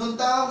nung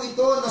taong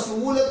ito, na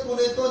sumulat po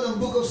na ito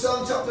ng Book of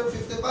Psalm chapter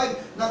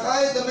 55, na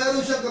kahit na meron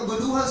siyang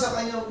kaguluhan sa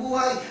kanyang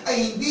buhay,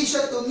 ay hindi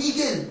siya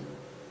tumigil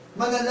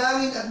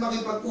manalangin at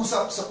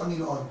makipag-usap sa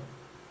Panginoon.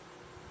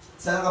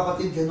 Sana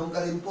kapatid, ganun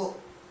ka rin po.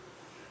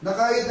 Na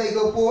kahit na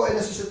ikaw po ay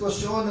nasa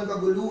sitwasyon ng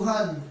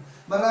kaguluhan,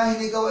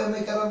 marahil ikaw ay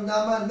may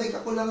karamdaman, may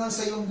kakulangan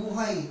sa iyong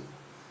buhay,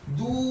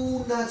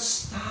 do not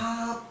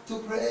stop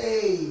to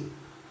pray.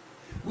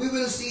 We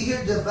will see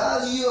here the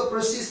value of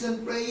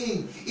persistent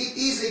praying. It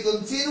is a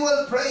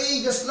continual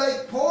praying, just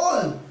like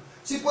Paul.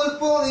 Si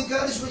Paul po, ang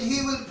encouragement,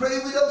 he will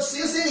pray without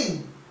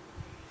ceasing.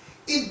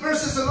 In 1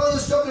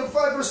 Thessalonians chapter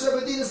 5 verse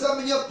 17,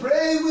 sabi niya,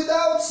 pray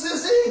without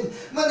ceasing.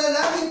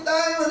 Manalangin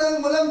tayo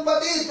ng walang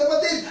patid.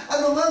 Kapatid,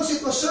 anumang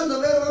sitwasyon na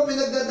meron kang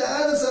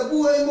pinagdadaanan sa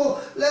buhay mo,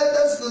 let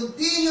us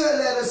continue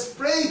and let us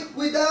pray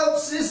without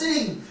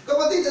ceasing.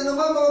 Kapatid,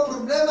 anumang mga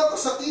problema,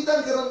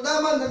 kasakitan,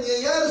 karamdaman,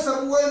 nangyayari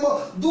sa buhay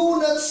mo, do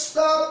not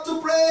stop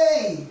to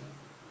pray.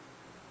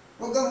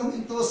 Huwag kang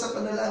huminto sa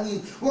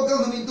panalangin. Huwag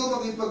kang huminto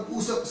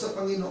makipag-usap sa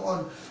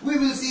Panginoon. We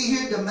will see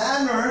here the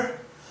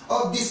manner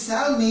of this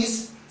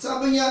psalmist.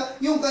 Sabi niya,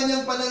 yung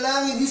kanyang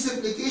panalangin, his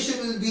supplication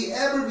will be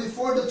ever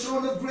before the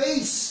throne of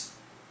grace.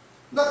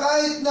 Na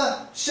kahit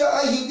na siya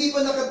ay hindi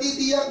pa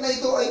nakatitiyak na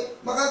ito ay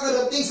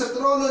makakarating sa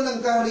trono ng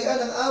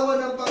kaharian ng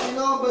awa ng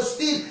Panginoon, but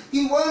still,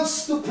 he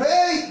wants to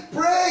pray,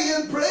 pray,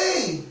 and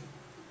pray.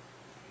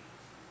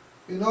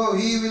 You know,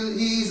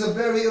 he is a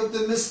very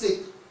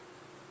optimistic.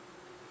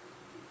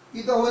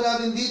 Kita ho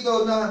natin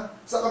dito na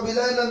sa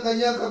kabila ng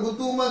kanyang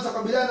kagutuman, sa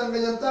kabila ng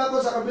kanyang takot,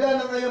 sa kabila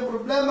ng kanyang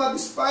problema,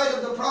 despite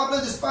of the problem,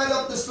 despite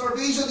of the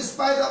starvation,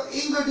 despite of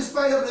anger,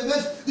 despite of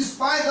revenge,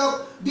 despite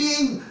of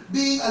being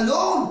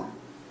alone,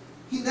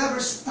 he never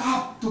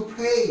stopped to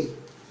pray.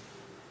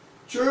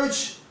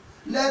 Church,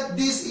 let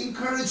this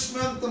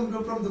encouragement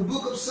from the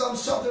book of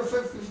Psalms chapter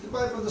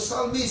 55 from the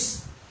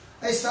psalmist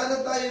ay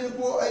sana tayo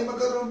po ay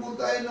magkaroon po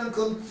tayo ng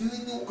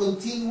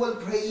continual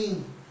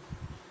praying.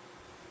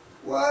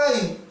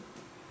 Why?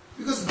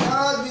 Because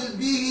God will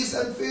be His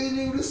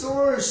unfailing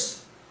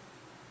resource.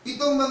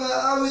 Itong mga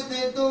awit na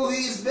ito,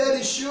 He is very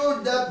sure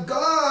that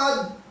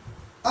God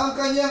ang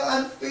kanyang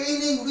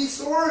unfailing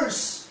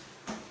resource.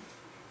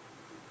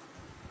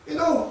 You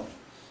know,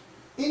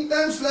 in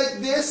times like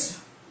this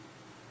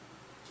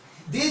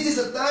is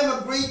a time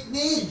of great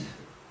need.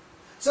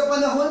 Sa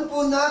panahon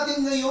po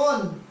natin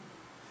ngayon,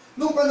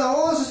 nung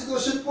panahon sa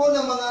sitwasyon po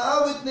ng mga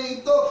awit na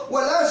ito,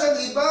 wala siyang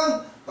ibang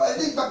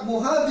pwedeng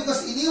takbuhan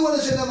because iniwan na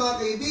siya ng mga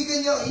kaibigan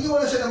niya,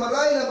 iniwan na siya ng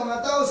marami ng mga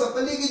tao sa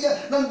paligid niya,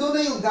 nandun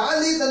na yung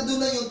galit,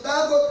 nandun na yung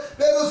takot,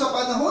 pero sa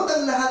panahon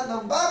ng lahat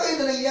ng bagay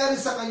na nangyari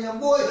sa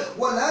kanyang buhay,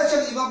 wala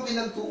siyang ibang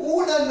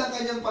pinagtuunan ng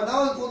kanyang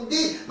panahon,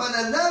 kundi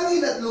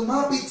manalangin at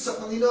lumapit sa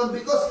Panginoon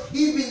because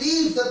he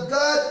believes that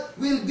God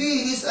will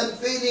be his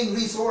unfailing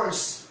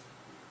resource.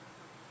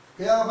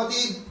 Kaya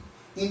kapatid,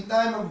 in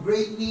time of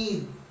great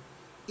need,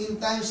 in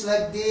times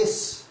like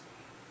this,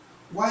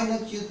 why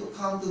not you to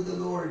come to the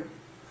Lord?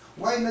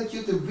 Why not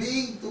you to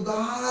bring to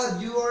God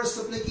your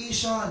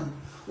supplication?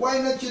 Why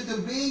not you to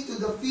bring to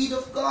the feet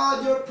of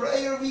God your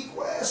prayer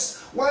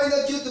request? Why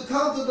not you to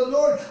come to the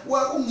Lord?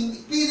 Kung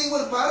feeling mo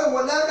parang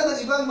wala ka ng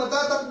ibang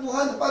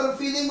matatakbuhan, parang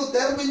feeling mo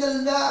terminal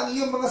na ang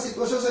iyong mga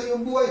sitwasyon sa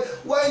iyong buhay,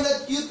 why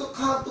not you to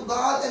come to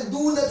God and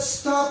do not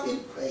stop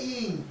in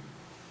praying?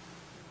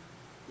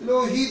 You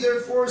know, he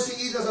therefore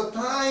sees it as a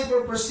time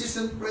for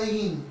persistent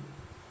praying.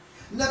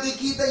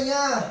 Nakikita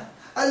niya,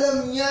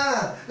 alam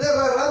niya,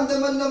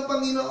 nararamdaman ng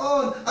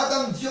Panginoon at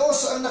ang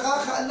Diyos ang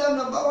nakakaalam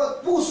ng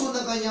bawat puso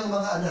ng kanyang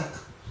mga anak.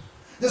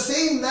 The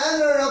same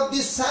manner of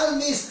this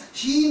psalmist,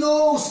 he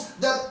knows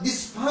that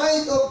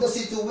despite of the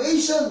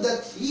situation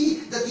that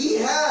he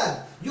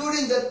had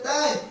during that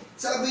time,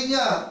 sabi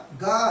niya,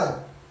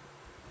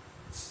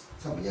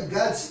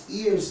 God's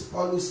ears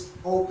always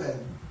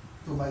open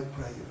to my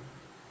prayer.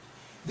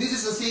 This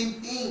is the same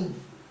thing.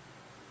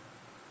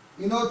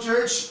 You know,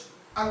 church,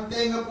 ang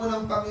tenga po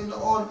ng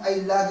Panginoon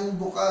ay laging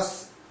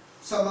bukas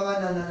sa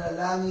mga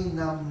nananalangin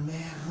na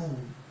merong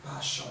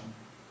passion.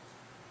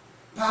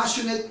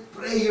 Passionate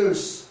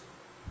prayers.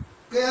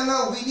 Kaya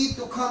nga, we need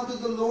to come to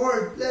the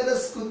Lord. Let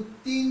us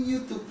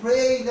continue to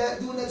pray.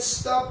 Do not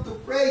stop to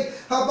pray.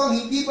 Habang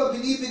hindi pa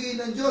binibigay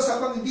ng Diyos,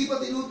 habang hindi pa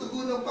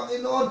tinutugon ng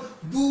Panginoon,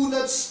 do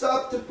not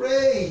stop to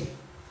pray.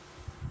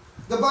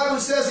 The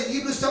Bible says in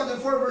Hebrews chapter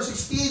 4 verse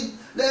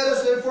 16, let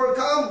us therefore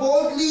come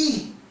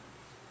boldly.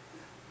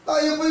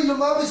 Tayo po'y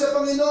lumapit sa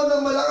Panginoon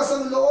ng malakas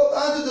ang loob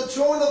unto the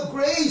throne of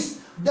grace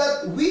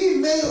that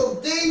we may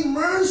obtain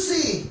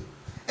mercy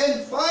and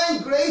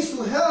find grace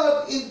to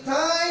help in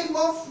time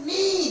of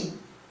need.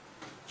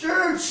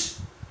 Church,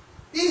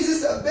 this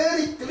is a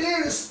very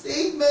clear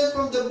statement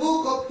from the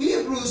book of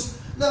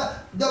Hebrews na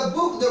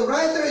the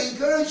writer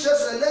encourages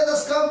us and let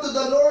us come to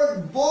the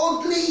Lord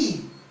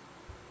boldly.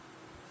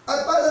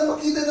 At para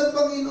makita ng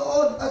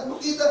Panginoon at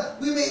makita,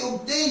 we may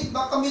obtain,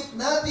 makamit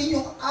natin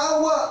yung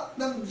awa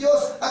ng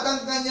Diyos at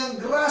ang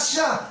kanyang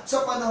grasya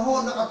sa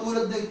panahon na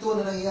katulad na ito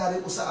na nangyayari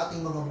po sa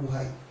ating mga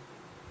buhay.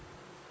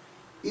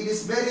 It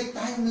is very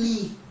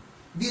timely,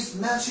 this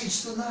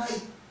message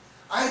tonight.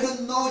 I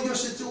don't know your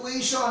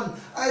situation.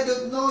 I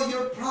don't know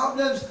your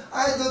problems.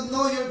 I don't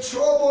know your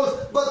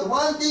troubles. But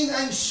one thing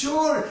I'm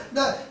sure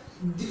that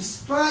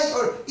despite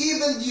or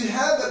even you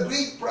have a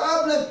great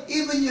problem,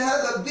 even you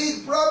have a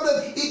big problem,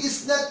 it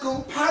is not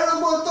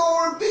comparable to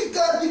our big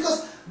God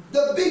because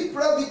the big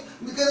problem,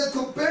 we cannot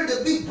compare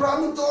the big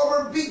problem to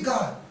our big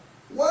God.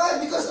 Why?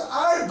 Because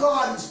our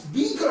God is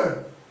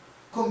bigger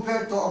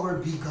compared to our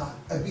big God,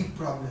 a big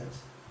problem.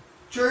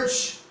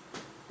 Church,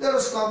 let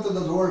us come to the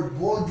Lord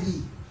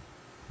boldly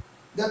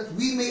that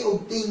we may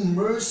obtain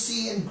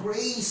mercy and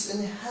grace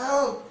and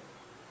help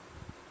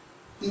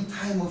in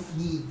time of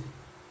need.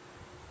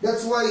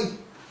 That's why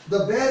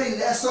the very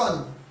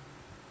lesson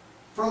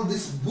from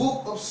this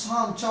book of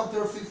Psalm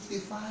chapter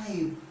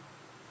 55,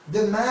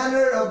 the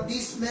manner of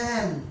this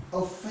man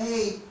of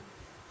faith,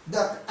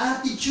 the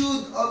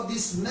attitude of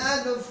this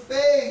man of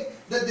faith,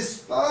 that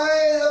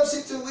despite of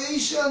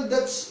situation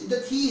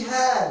that he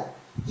had,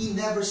 he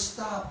never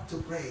stopped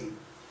to pray.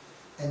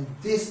 And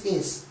this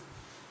is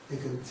a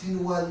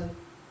continual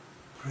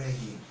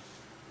praying.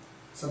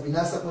 So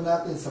binasa po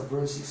natin sa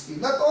verse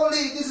 16. Not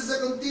only this is a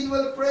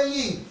continual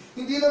praying,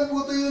 hindi lang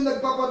po ito yung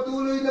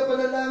nagpapatuloy na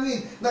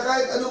panalangin na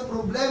kahit anong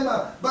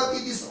problema, but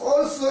it is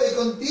also a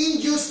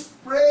continuous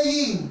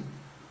praying.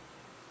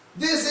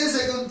 This is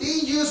a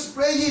continuous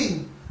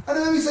praying.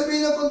 Ano ibig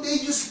sabihin ng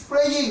continuous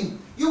praying?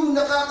 Yung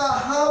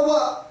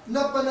nakakahawa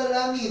na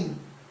panalangin.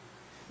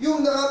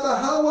 Yung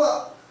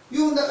nakakahawa,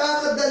 yung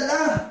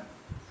nakakadala.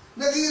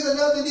 Nakikita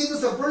natin dito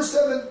sa verse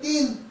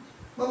 17.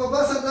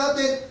 Mababasa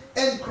natin,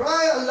 and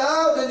cry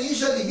aloud, and he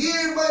shall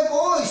hear my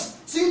voice.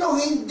 Sino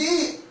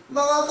hindi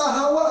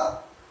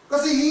makakahawa?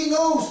 Kasi he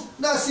knows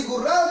na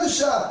sigurado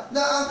siya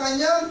na ang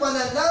kanyang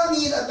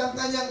panalangin at ang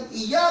kanyang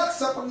iyak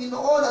sa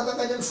Panginoon at ang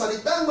kanyang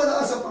salitang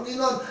malakas sa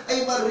Panginoon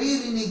ay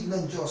maririnig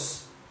ng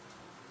Diyos.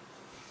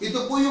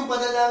 Ito po yung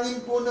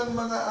panalangin po ng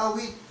mga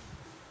awit.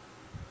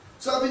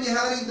 Sabi ni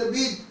Haring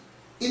David,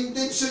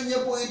 intention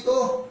niya po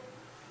ito.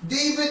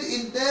 David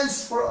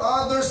intends for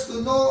others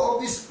to know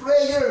of his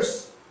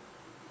prayers.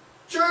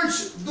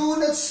 Church, do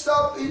not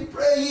stop in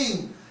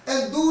praying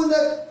and do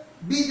not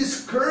be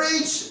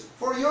discouraged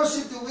for your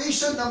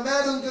situation na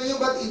meron kayo,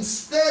 but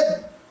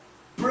instead,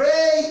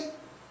 pray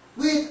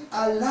with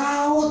a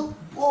loud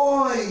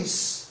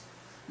voice.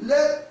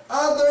 Let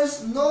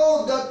others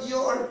know that you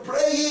are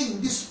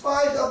praying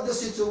despite of the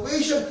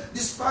situation,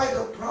 despite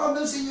of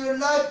problems in your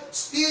life.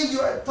 Still,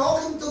 you are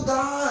talking to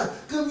God,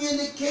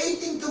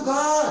 communicating to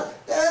God,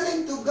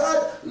 telling to God,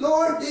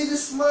 Lord, this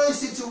is my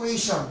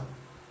situation.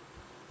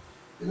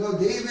 You know,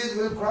 David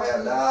will cry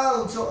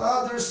aloud so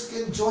others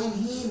can join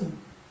him.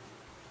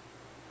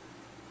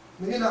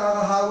 Hindi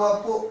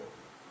nakakahawa po.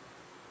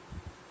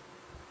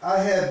 I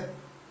have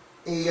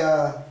a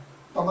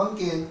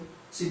pamangkin,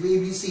 si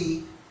Baby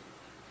C.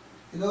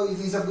 You know,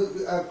 it is a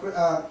good,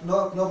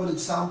 noble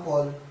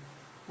example.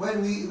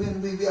 When we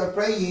are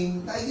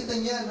praying, nakikita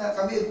niya na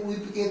kami ay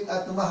pumipikit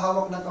at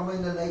tumahawak ng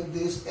kamay na like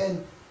this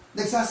and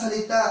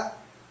nagsasalita.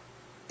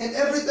 And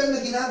every time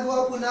na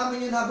ginagawa po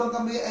namin yun habang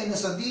kami ay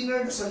nasa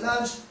dinner, nasa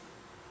lunch,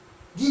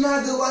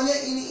 ginagawa niya,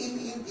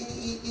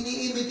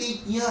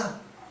 ini-imitate niya.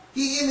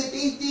 He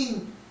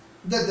imitating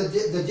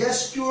the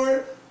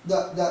gesture,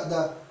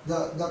 the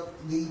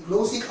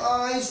closing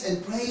eyes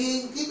and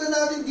praying. Kita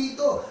natin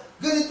dito.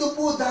 Ganito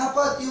po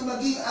dapat yung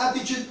maging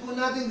attitude po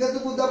natin.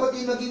 Ganito po dapat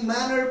yung maging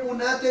manner po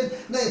natin.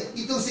 Na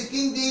itong si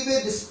King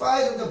David,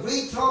 despite of the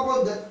great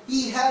trouble that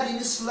he had in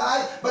his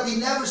life, but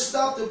he never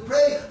stopped to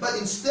pray. But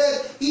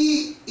instead,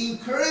 he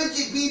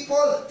encouraged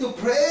people to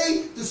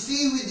pray, to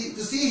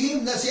see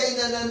him na siya ay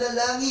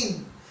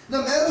nananalangin. Na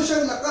meron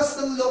siyang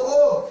lakas ng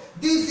loob.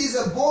 This is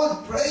a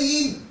bold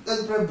praying,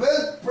 and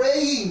prevalent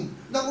praying,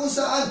 na kung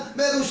saan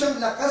meron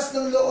siyang lakas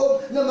ng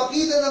loob na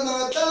makita ng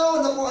mga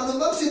tao na kung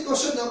anumang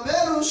sitwasyon na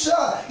meron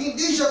siya,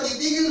 hindi siya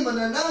titigil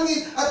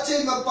manalangin at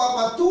siya'y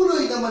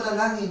magpapatuloy na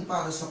manalangin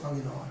para sa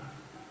Panginoon.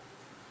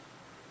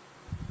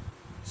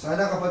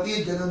 Sana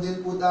kapatid, ganun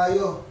din po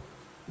tayo,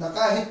 na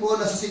kahit po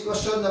nasa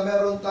sitwasyon na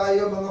meron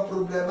tayo mga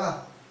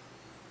problema,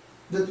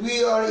 that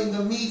we are in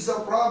the midst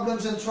of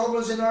problems and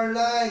troubles in our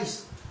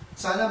lives,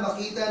 sana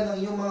makita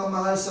ng iyong mga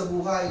mahal sa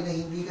buhay na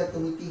hindi ka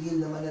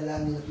tumitigil na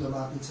manalangin at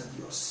lumapit sa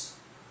Diyos.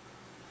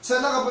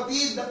 Sana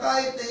kapatid, na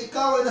kahit na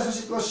ikaw ay nasa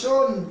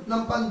sitwasyon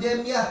ng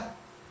pandemya,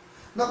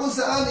 na kung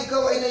saan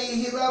ikaw ay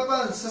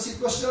nahihirapan sa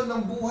sitwasyon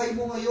ng buhay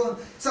mo ngayon,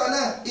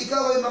 sana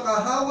ikaw ay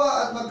makahawa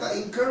at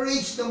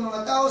magka-encourage ng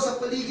mga tao sa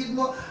paligid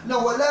mo na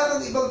wala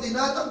kang ibang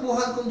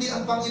tinatakbuhan kundi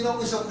ang Panginoong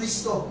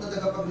Jesucristo na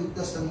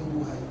tagapagligtas ng iyong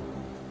buhay.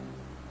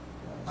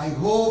 I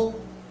hope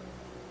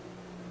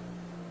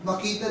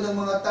makita ng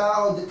mga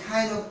tao the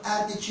kind of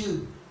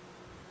attitude,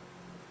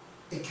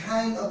 a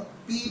kind of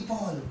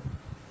people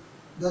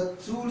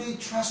that truly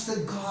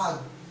trusted God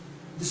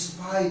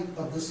despite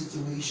of the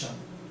situation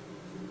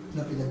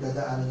na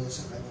pinagdadaanan niya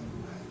sa kanyang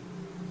buhay.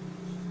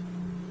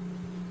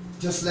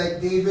 Just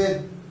like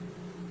David,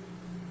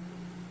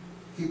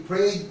 he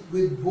prayed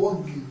with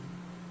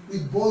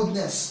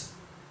boldness.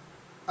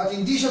 At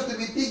hindi siya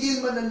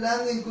tumitigil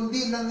manalangin,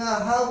 kundi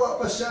nangahawa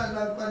pa siya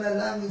ng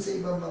panalangin sa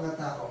ibang mga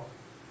tao.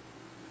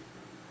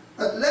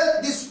 At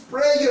let this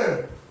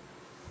prayer,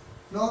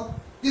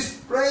 this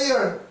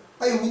prayer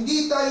ay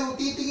hindi tayo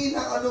titingin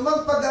ng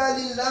anumang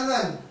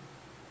pag-aalinlangan.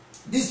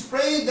 This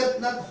prayer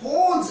that not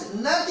holds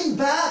nothing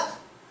back.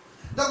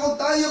 Na kung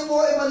tayo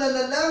po ay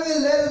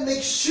mananalangin, let us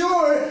make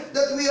sure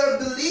that we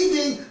are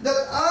believing that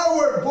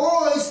our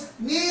voice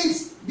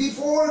needs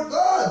before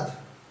God.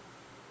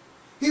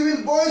 He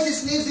will voice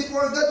his needs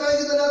before God.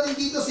 Makikita natin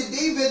dito si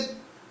David,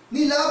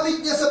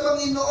 nilapit niya sa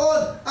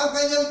Panginoon ang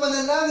kanyang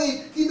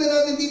panalangin. Kita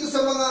natin dito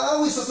sa mga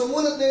awit, sa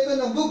sumulat na ito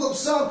ng Book of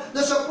Psalm,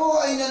 na siya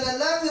po ay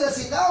nanalangin at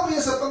sinabi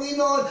niya sa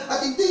Panginoon, at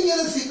hindi niya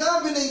lang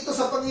sinabi na ito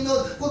sa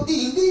Panginoon, kundi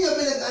hindi niya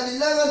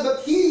pinag-anilangan,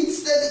 but he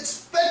instead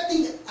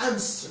expecting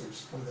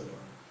answers from the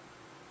Lord.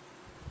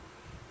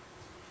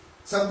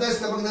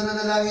 Sometimes kapag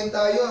nananalangin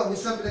tayo,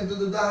 minsan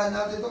pinagdududahan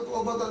natin,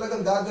 totoo ba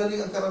talagang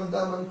gagaling ang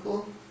karamdaman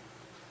ko?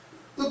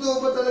 Totoo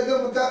ba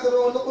talaga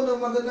magkakaroon ako ng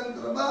magandang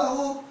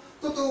trabaho?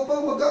 totoo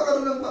bang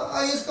magkakaroon ng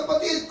maayos?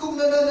 Kapatid, kung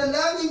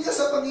nananalangin ka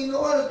sa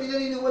Panginoon at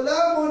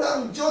pinaniniwala mo na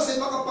ang Diyos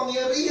ay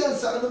makapangyarihan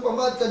sa ano pa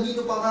man,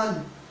 kanino pa man,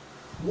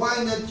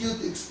 why not you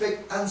to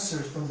expect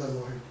answers from the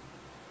Lord?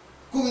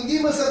 Kung hindi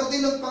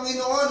masagutin ng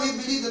Panginoon, we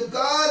believe that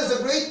God has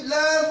a great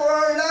plan for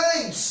our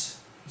lives.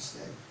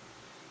 Instead.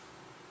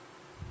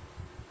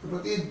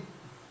 Kapatid,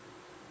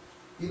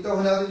 kita ko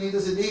natin dito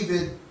si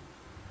David,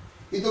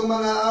 itong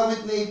mga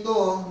awit na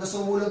ito na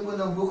sumulat po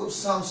ng Book of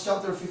Psalms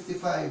chapter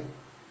 55,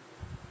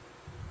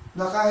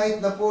 na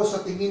kahit na po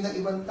sa tingin ng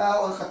ibang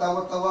tao ang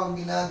katawa-tawa ang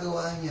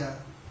ginagawa niya,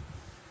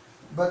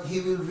 but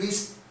he will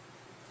risk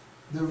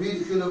the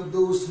ridicule of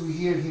those who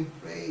hear him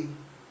pray.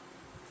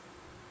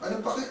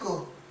 Anong paki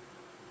ko?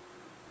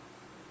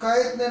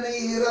 Kahit na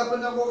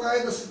nahihirapan ako,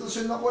 kahit na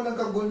sitwasyon ako ng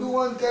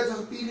kaguluhan, kahit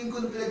sa piling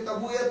ko na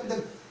pinagtabuyan,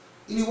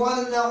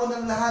 iniwanan na ako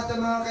ng lahat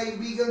ng mga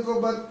kaibigan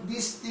ko, but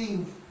this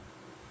thing,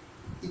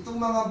 itong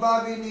mga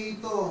bagay na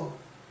ito,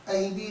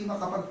 ay hindi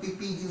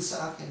makapagpipigil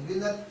sa akin,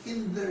 will not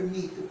hinder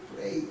me to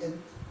pray and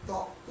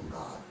talk to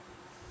God.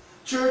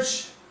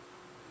 Church,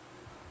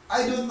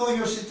 I don't know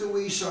your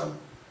situation,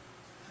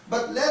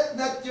 but let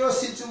not your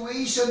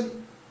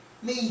situation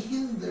may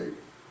hinder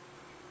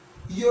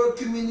your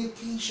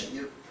communication,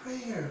 your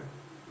prayer,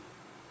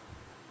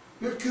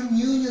 your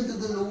communion to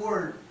the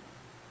Lord.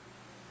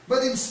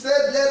 But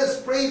instead, let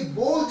us pray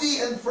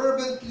boldly and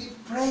fervently,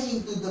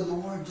 praying to the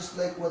Lord, just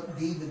like what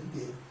David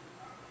did.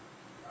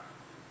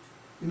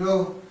 You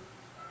know,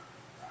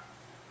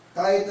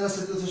 kahit na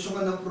sa sitwasyon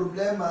ka ng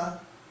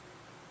problema,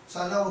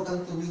 sana huwag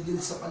kang tumigil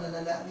sa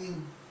pananalangin.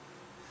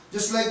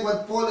 Just like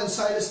what Paul and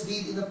Silas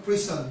did in a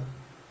prison.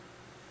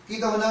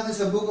 Kita mo natin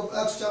sa Book of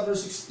Acts chapter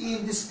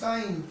 16,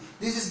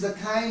 this is the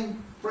kind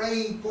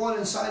praying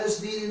Paul and Silas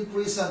did in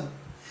prison.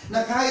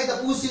 Na kahit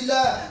na po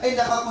sila ay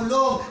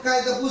nakakulong,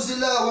 kahit na po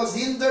sila was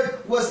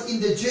hindered, was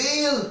in the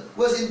jail,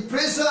 was in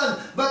prison,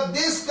 but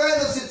this kind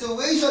of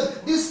situation,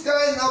 this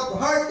kind of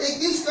heartache,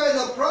 this kind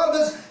of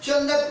problems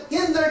shall not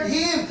hinder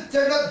him,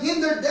 shall not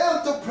hinder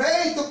them to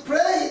pray, to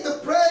pray, to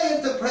pray,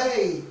 and to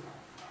pray.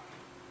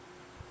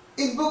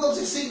 In Book of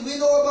 16, we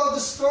know about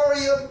the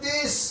story of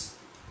this.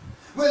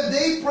 When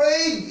they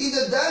prayed in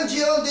the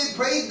dungeon, they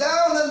prayed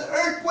down an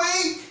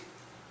earthquake.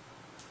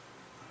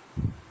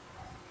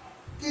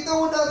 Kita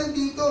mo natin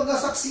dito,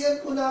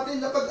 nasaksiyan po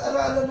natin,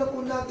 napag-aralan na po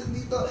natin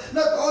dito.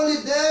 Not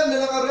only them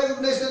na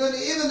nakarecognize na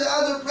even the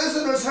other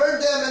prisoners heard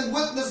them and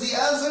witnessed the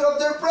answer of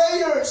their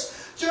prayers.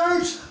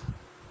 Church,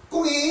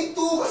 kung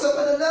ihinto ka sa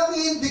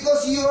panalangin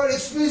because you are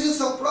experiencing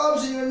some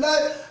problems in your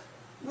life,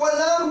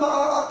 walang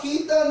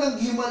makakakita ng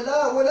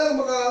himala, walang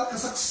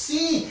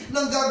makakasaksi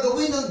ng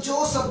gagawin ng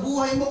Diyos sa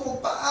buhay mo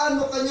kung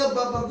paano kanya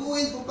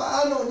babaguhin, kung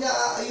paano niya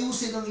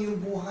aayusin ang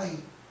iyong buhay.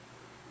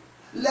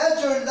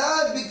 Let your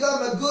life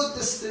become a good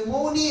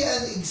testimony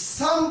and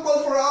example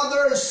for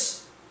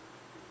others.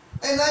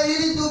 And I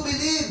really do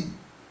believe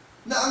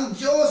na ang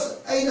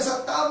Diyos ay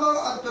nasa tamang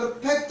at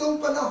perpektong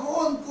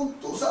panahon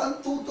kung saan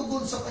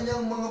tutugon sa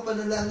kanyang mga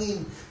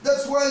panalangin.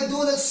 That's why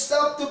do not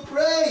stop to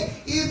pray.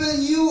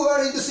 Even you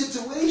are in the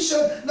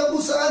situation na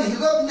kung saan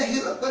hirap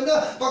ka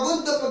na,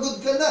 pagod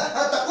ka na,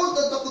 at takot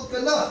ka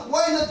na.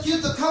 Why not you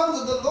to come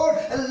to the Lord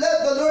and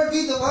let the Lord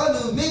be the one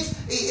who makes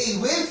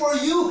a way for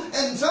you,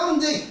 and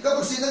someday,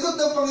 kapag sinagot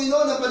ng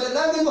Panginoon ang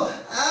panalangin mo,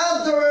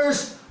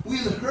 others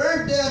will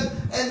hear them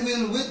and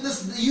will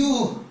witness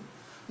you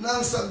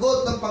ng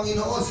sagot ng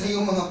Panginoon sa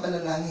iyong mga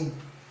panalangin.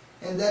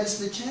 And that is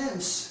the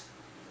chance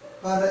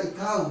para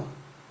ikaw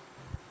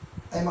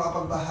ay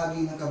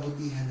makapagbahagi ng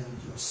kabutihan ng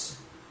Diyos.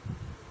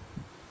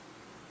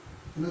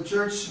 You know,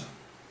 church,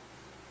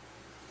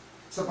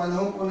 sa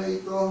panahon po na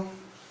ito,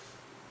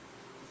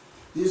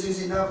 this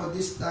is enough at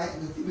this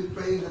time that you will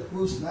pray that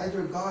moves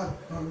neither God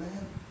nor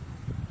man.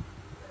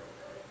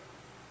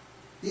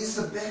 This is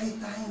a very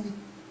tiny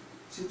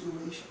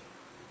situation.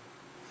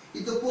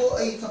 Ito po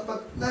ay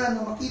sapat na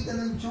makita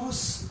ng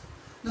Diyos,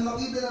 na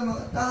makita ng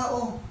mga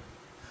tao,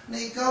 na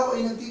ikaw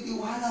ay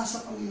nagtitiwala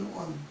sa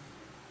Panginoon.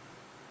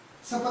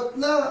 Sapat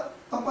na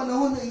ang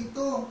panahon na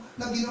ito,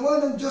 na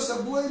ginawa ng Diyos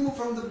sa buhay mo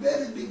from the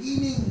very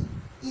beginning.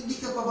 Hindi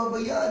ka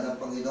pababayaan ng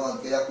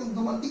Panginoon. Kaya kung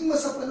dumating mo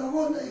sa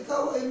panahon na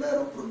ikaw ay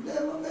merong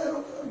problema,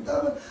 merong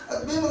karamdaman,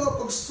 at may mga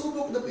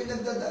pagsubok na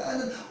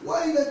pinagdadaanan,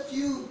 why not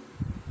you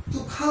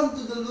to come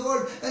to the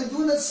Lord and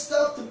do not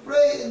stop to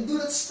pray and do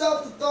not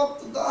stop to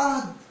talk to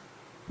God?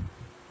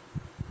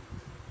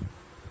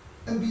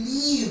 And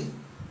believe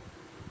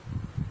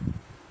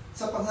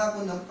sa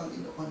pangako ng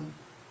Panginoon.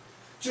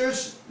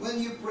 Church,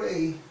 when you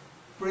pray,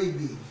 pray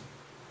big.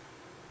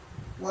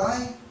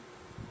 Why?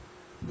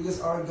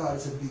 Because our God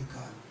is a big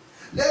God.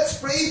 Let's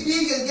pray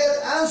big and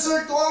get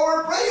answer to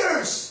our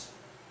prayers.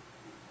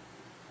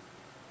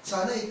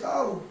 Sana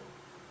ikaw,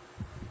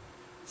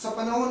 sa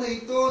panahon na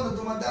ito, na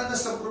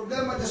dumadanas sa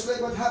problema, just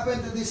like what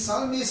happened to the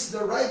psalmists, the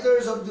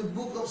writers of the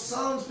book of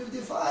Psalms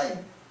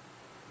 55.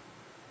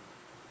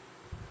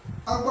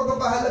 Ang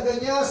pagpapahalaga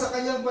niya sa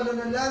kanyang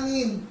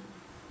pananalangin,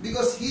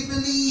 because he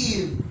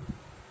believed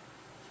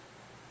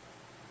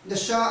na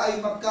siya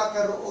ay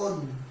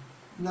magkakaroon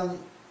ng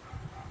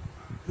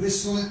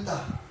resulta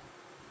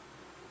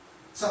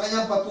sa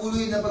kanyang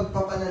patuloy na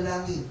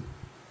pagpapanalangin.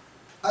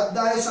 At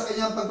dahil sa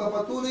kanyang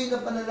pagpapatuloy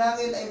na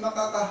panalangin ay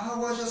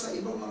makakahawa siya sa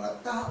ibang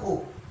mga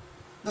tao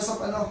na sa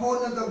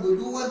panahon ng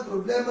kaguluhan,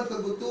 problema at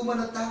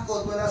kagutuman at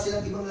takot, wala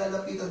silang ibang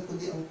lalapitan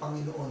kundi ang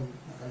Panginoon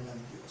na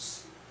kanilang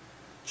Diyos.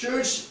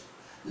 Church,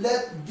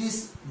 let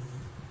this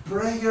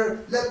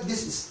prayer, let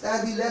this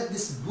study, let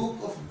this book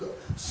of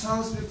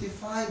Psalms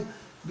 55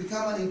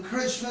 become an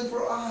encouragement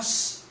for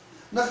us.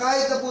 Na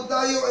kahit na po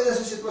tayo ay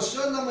nasa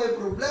sitwasyon na may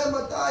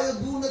problema tayo,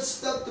 do not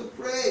stop to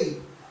pray.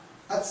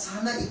 At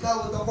sana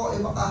ikaw at ako ay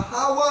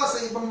makahawa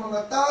sa ibang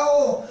mga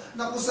tao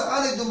na kung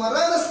saan ay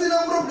dumaranas din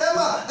ang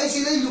problema, ay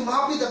sila'y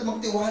lumapit at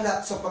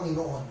magtiwala sa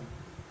Panginoon.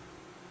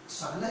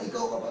 Sana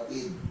ikaw,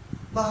 kapatid,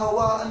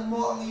 mahawaan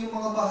mo ang iyong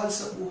mga mahal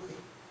sa buhay.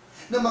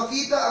 Na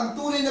makita ang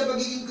tunay na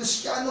pagiging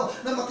Kristiyano,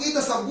 na makita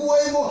sa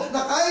buhay mo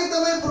na kahit na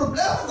may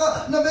problema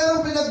ka, na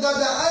mayroong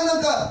pinagdadaanan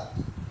ka,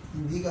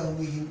 hindi ka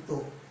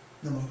humihinto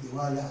na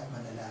magtiwala at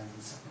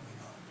manalangin sa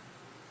Panginoon.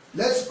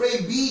 Let's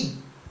pray big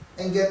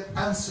and get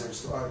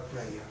answers to our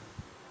prayer.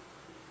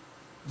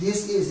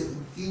 This is a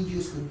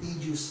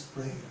continuous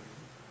prayer.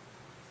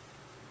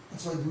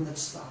 And so do not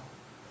stop.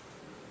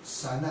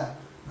 Sana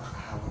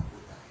makahawa po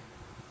tayo.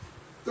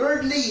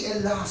 Thirdly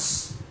and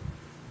last,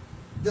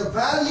 the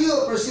value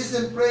of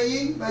persistent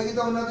praying.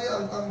 Makikita po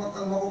natin,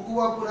 ang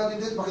makukuha po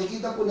natin dito,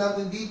 makikita po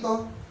natin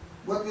dito,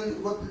 what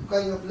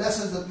kind of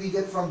lessons that we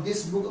get from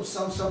this book of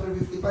Psalms chapter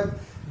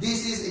 55.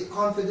 This is a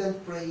confident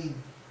praying.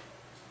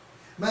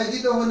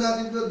 Makikita po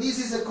natin ito, this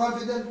is a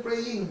confident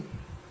praying.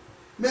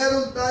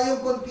 Meron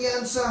tayong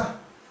kumpiyansa.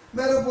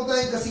 Meron po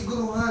tayong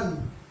kasiguruhan.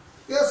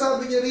 Kaya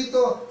sabi niya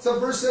rito sa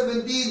verse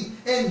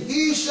 17, and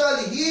he shall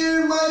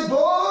hear my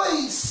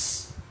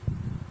voice.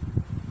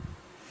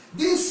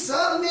 This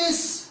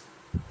psalmist,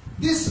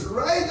 this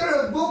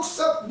writer of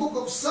book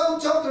of Psalm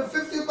chapter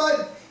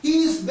 55,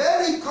 he is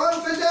very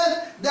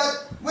confident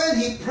that when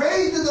he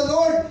prayed to the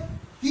Lord,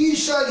 he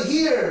shall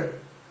hear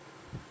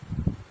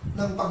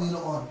ng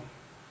Panginoon.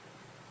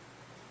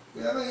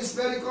 Kaya he's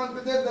very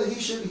confident that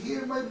he shall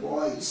hear my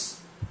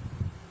voice.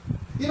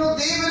 You know,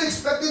 David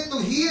expected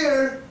to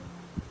hear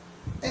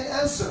an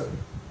answer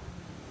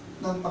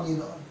ng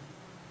Panginoon.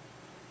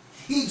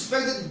 He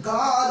expected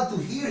God to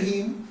hear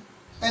him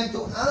and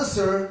to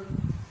answer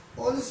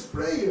all his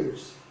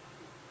prayers.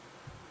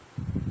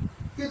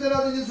 Kita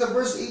natin dito sa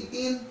verse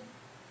 18.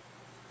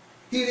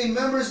 He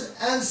remembers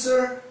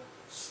answer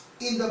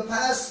in the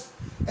past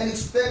and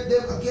expect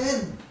them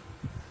again.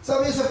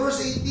 Sabi niya sa verse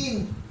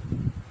 18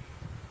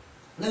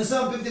 ng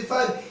Psalm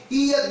 55,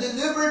 he had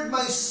delivered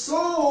my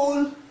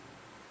soul,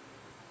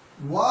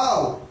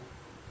 wow,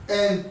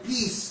 and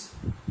peace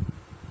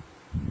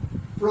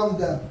from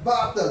the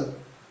battle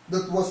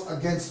that was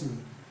against me,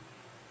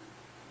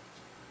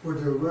 for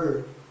there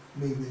were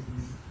made with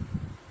me.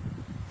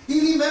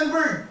 He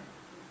remembered,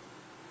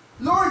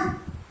 Lord,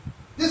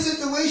 this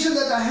situation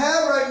that I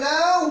have right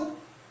now,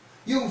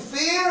 yung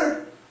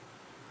fear,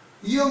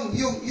 yung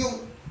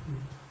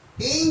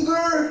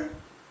anger,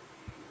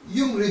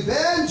 yung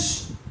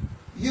revenge,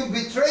 yung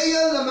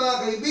betrayal ng mga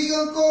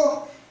kaibigan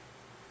ko,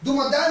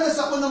 dumadanas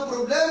ako ng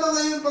problema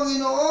ngayon,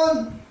 Panginoon.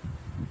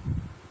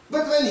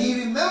 But when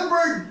he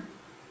remembered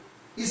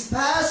his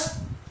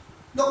past,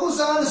 na kung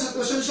saan na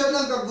sitwasyon siya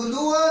ng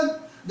kaguluhan,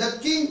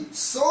 that King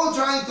Saul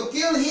trying to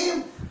kill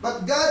him,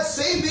 but God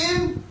saved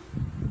him.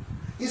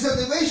 In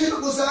situation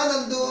kung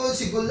saan nandoon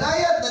si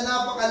Goliath na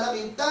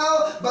napakalaking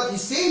tao, but he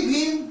saved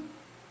him.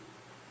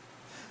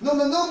 Nung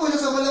nandun po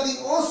siya sa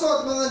malaking oso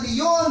at mga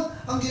leon,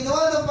 ang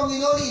ginawa ng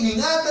Panginoon,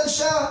 iningatan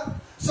siya.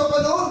 Sa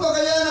panahon pa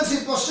kaya ng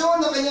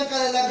sitwasyon na kanyang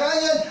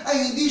kalalagayan,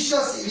 ay hindi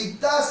siya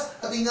iligtas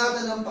at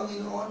ingatan ng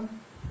Panginoon.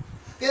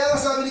 Kaya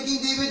sabi ni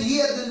King David, he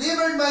had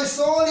delivered my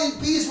soul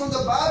in peace from the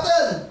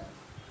battle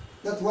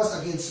that was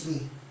against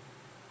me.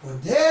 For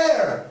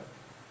there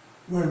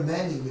were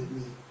many with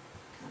me.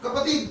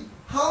 Kapatid,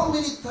 how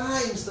many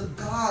times that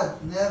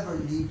God never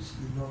leaves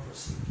you nor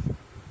forsakes you?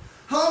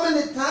 How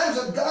many times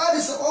that God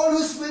is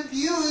always with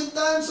you in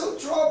times of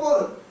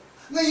trouble?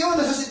 Ngayon,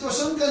 nasa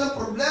sitwasyon ka ng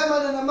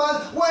problema na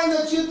naman, why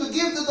not you to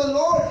give to the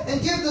Lord and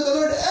give to the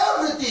Lord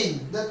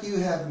everything that you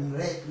have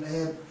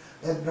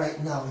right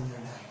now in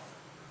your life?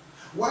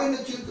 Why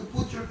not you to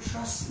put your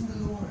trust in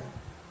the Lord?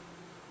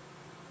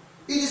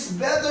 It is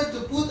better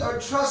to put our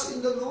trust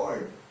in the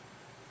Lord.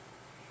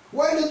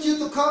 Why not you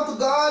to come to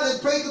God and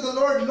pray to the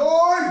Lord,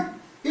 Lord,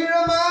 here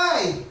am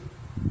I.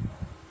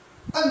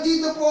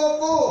 Andito po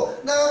ako,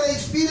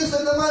 nakaka-experience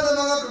na naman ng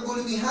mga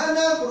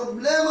kagulumihanan,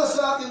 problema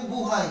sa aking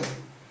buhay.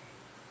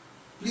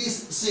 Please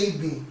save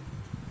me.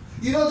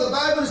 You know, the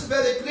Bible is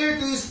very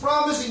clear to His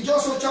promise in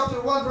Joshua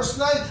chapter 1 verse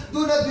 9,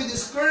 do not be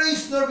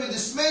discouraged nor be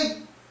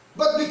dismayed,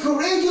 but be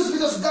courageous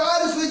because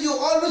God is with you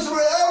always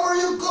wherever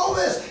you go.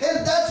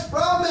 And that's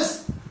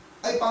promise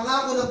ay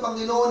pangako ng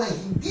Panginoon na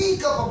hindi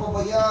ka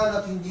papabayaan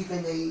at hindi ka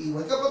niya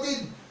iiwan.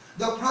 Kapatid,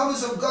 the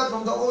promise of God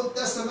from the Old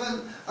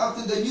Testament up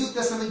to the New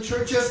Testament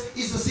churches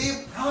is the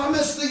same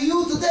promise to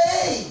you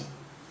today.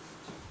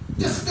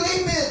 Just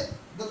claim it,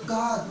 that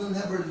God will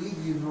never leave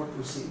you nor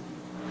forsake you.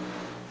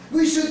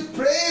 We should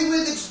pray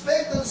with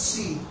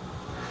expectancy.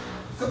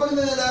 Kapag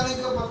nanalangin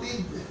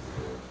kapatid,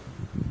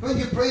 when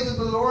you pray to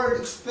the Lord,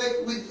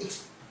 expect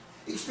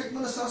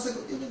mo na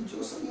sasagutin ng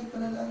Diyos ang iyong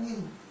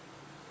panalangin.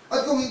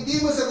 At kung hindi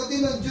mo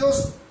sagutin ng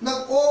Diyos ng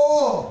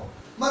oo,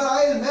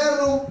 marahil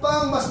meron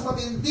pang mas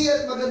matindi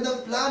at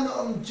magandang plano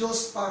ang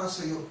Diyos para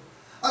sa iyo.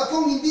 At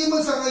kung hindi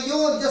mo sa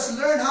ngayon, just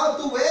learn how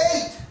to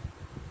wait.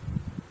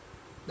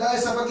 Dahil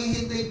sa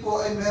paghihintay po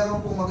ay meron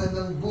pong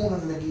magandang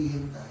bungang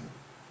naghihintay.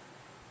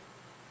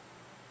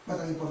 But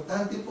ang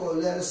importante po,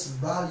 let us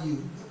value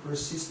the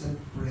persistent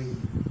praying.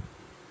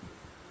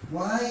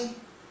 Why?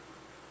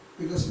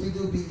 Because we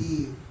do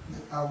believe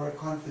that our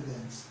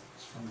confidence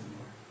is from the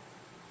Lord.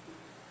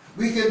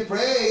 We can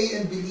pray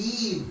and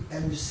believe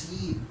and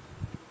receive.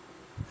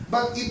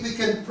 But if we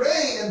can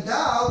pray and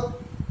doubt,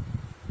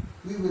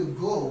 we will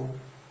go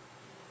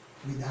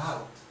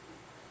without.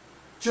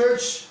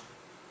 Church,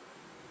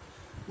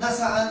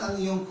 nasaan ang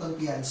iyong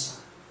kumpiyansa?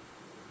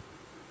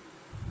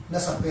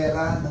 Nasa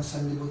pera ng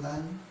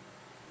sanlibutan?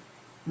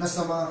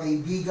 Nasa mga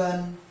kaibigan?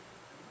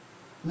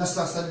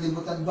 Nasa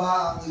sanlibutan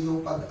ba ang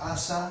iyong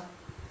pag-asa?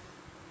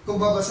 Kung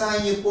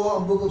babasahin niyo po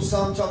ang Book of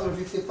Psalm chapter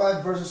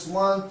 55 verses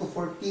 1 to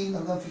 14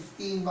 hanggang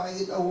 15,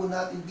 makikita po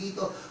natin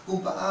dito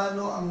kung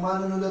paano ang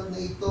manunulat na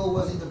ito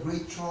was in the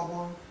great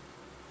trouble.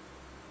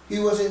 He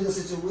was in the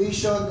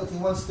situation that he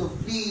wants to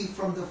flee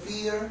from the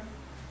fear.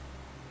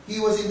 He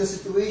was in the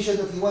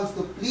situation that he wants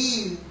to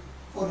plead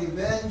for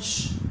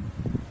revenge.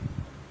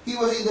 He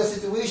was in the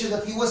situation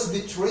that he was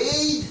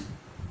betrayed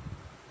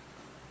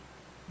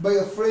by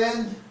a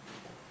friend.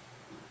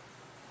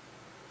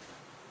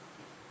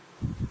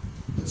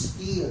 But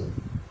still,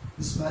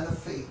 this man of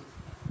faith,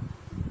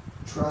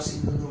 trust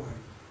in the Lord.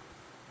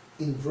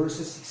 In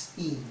verses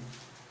 16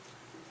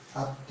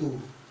 up to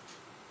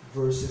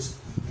verses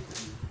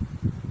 23.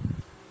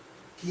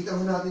 Kita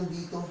mo natin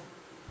dito.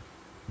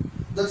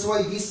 That's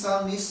why this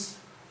psalmist,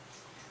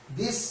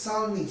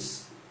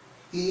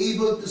 he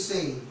able to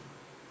say,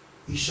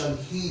 he shall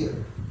hear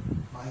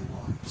my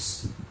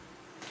voice.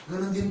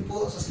 Ganon din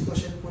po sa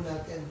sitwasyon po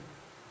natin.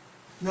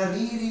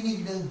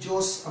 Naririnig ng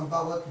Diyos ang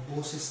bawat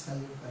boses ng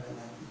iyong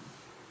panalangin.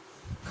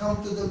 Come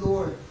to the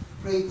Lord,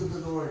 pray to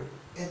the Lord,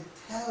 and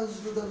tell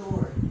to the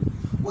Lord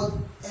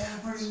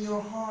whatever in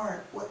your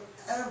heart,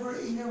 whatever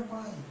in your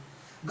mind.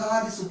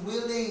 God is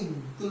willing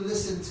to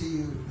listen to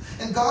you.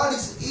 And God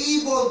is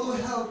able to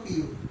help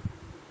you.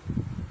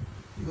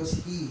 Because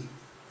He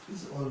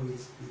is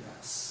always with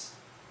us.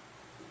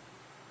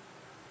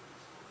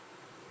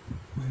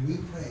 When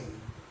we pray,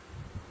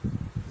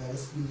 let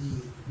us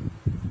believe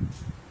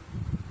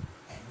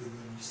and we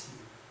will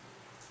receive.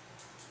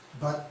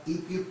 But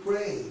if you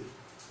pray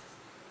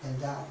and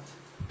doubt,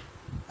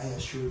 I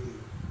assure you,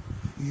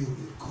 you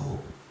will go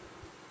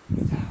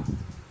without.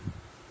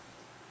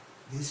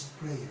 This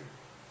prayer,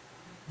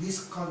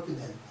 this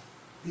confident,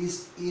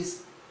 this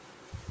is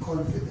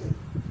confident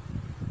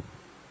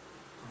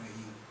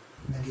praying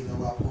na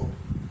ginawa po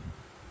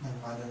ng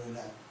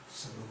manunulat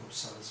sa Book of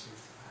Psalms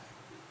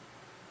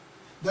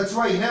 55. That's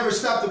why he never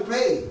stopped to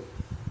pray.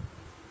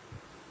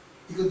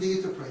 He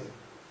continued to pray.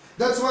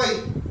 That's why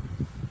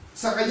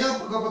sa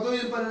kanyang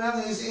pagpapatuloy ng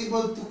panalangin, he is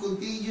able to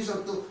continue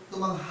to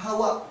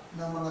manghawa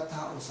ng mga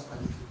tao sa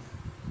paligid niya.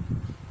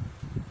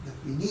 That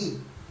we need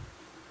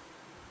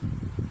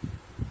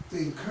to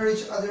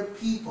encourage other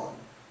people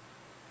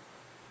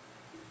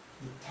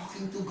with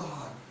talking to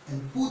God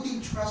and putting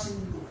trust in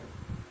the Lord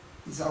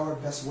is our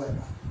best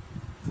weapon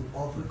to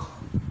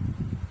overcome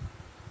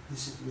the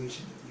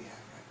situation that we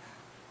have right now.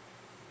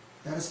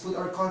 Let us put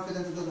our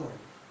confidence in the Lord.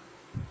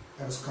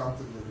 Let us come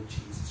to the Lord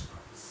Jesus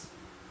Christ.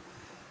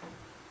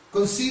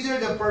 Consider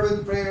the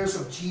fervent prayers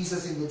of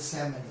Jesus in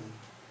Gethsemane.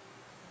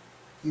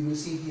 You will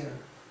see here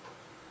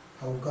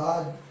how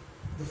God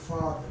the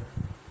Father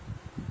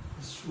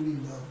is truly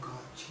love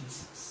God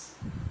Jesus.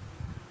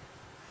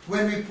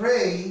 When we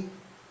pray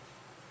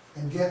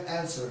and get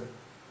answer,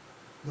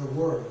 the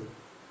world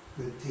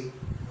will take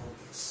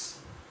notice.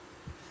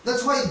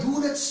 That's why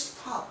do not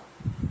stop.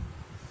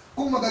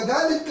 Kung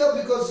magagalit ka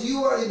because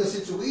you are in the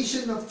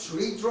situation of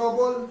great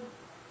trouble,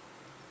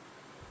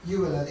 you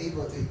will not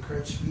able to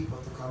encourage people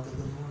to come to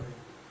the Lord.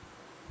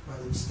 But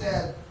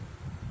instead,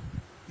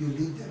 you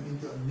lead them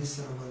into a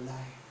miserable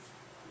life.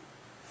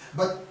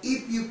 But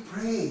if you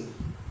pray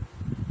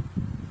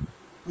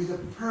with the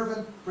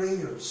fervent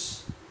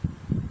prayers,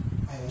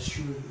 I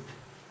assure you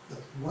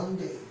that one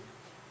day,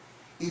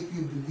 if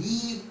you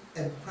believe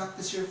and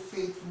practice your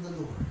faith from the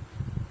Lord,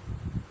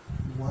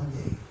 one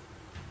day,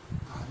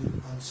 God will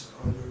answer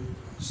all your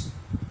requests.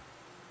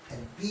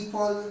 And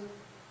people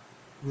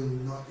will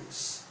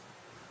notice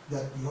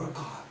that your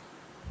God,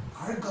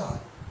 our God,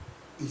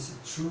 is a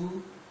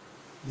true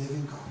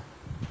living God,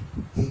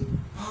 a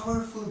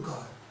powerful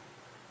God,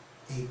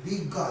 a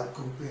big God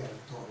compared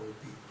to our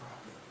big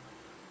problem.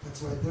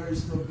 That's why there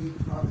is no big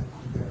problem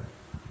compared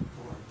to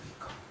our big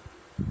God.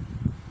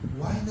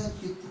 Why not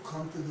you to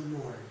come to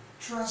the Lord?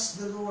 Trust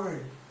the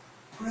Lord.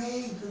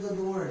 Pray to the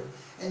Lord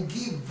and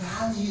give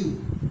value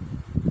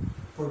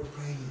for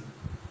praying.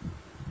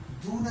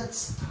 Do not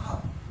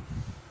stop,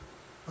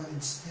 but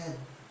instead,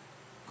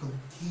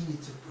 continue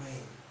to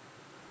pray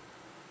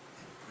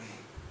and pray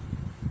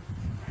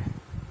and pray.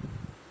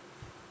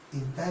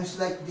 In times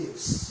like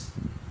this,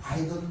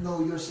 I don't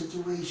know your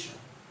situation.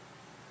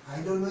 I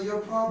don't know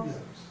your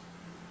problems.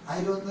 I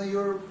don't know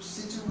your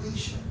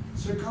situation,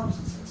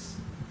 circumstances.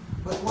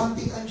 But one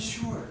thing I'm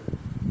sure,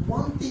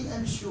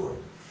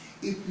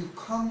 if you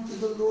come to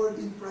the Lord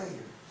in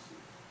prayer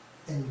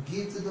and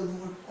give to the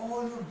Lord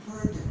all your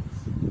burdens,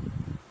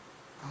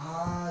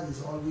 God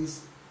is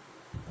always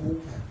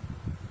open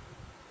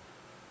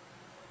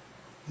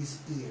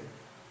His ear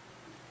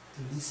to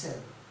listen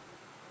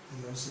to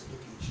your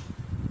supplication.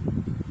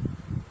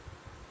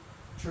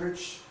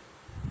 Church,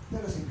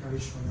 let us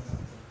encourage one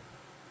another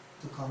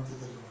to come to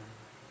the Lord.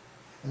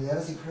 And let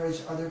us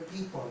encourage other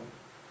people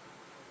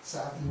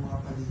sa ating mga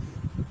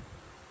paligid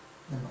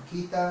na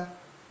makita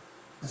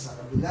na sa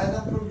kabila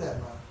ng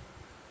problema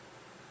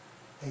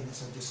ay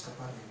nasa Diyos ka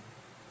pa rin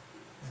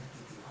na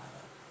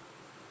nakitiwala.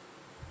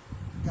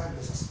 God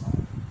bless us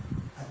all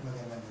at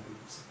magandang gabi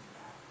po sa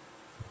inyo.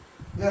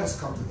 Let us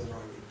come to the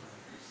Lord in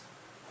prayers.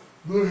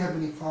 Dear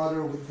Heavenly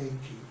Father, we thank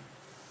you.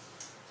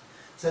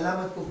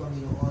 Salamat po,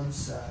 Panginoon,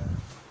 sa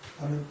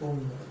aming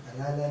pong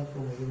napagdalalan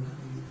po ngayong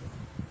gabi dito.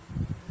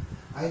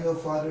 I know,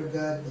 Father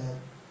God, that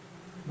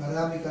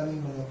marami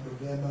kaming mga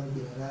problemang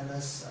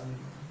dinaranas sa aming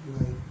mga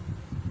buhay.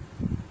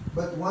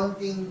 But one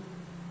thing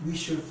we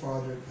should,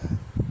 Father God,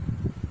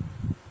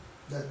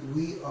 that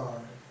we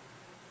are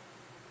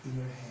in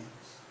your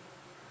hands.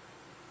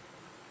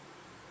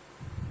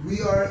 We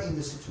are in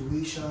the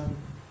situation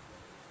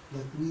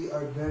that we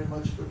are very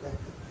much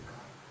protected by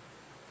God.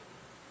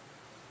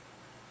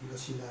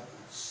 Because you love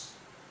us.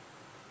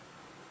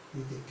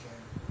 You take care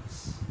of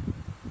us.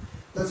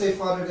 Let's say,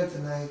 Father God,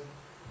 tonight,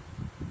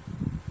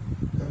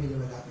 kami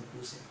lumalapit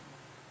po sa inyo.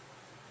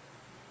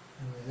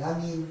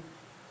 Nanalangin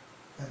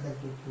at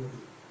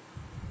nagpupuri.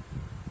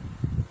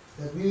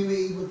 That we may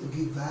be able to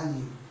give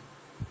value,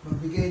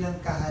 magbigay ng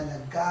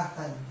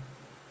kahalagahan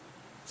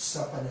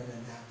sa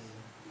pananalangin.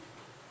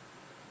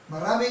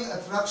 Maraming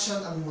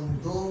attraction ang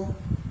mundo,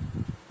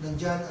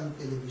 nandyan ang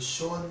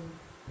telebisyon,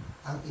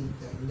 ang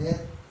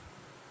internet,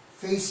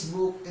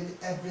 Facebook, and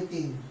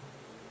everything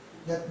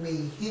that may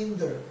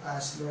hinder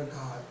us, Lord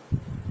God,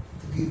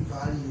 to give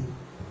value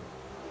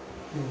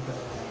yung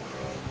pananalangin.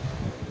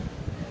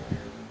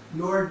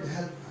 Lord,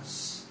 help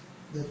us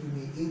that we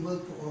may be able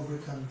to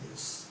overcome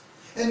this.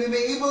 And we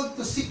may be able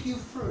to seek you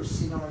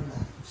first in our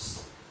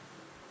lives.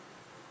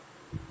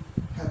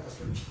 Help us,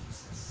 Lord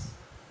Jesus.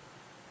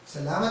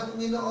 Salamat,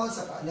 Panginoon,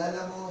 sa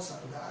paalala mo,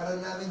 sa pag-aaral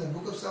namin ng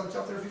Book of Psalm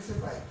chapter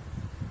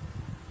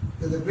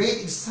 55. That the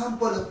great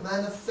example of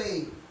man of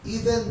faith,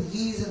 even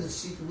he is in a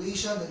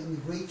situation and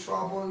in great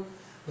trouble,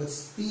 but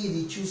still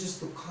he chooses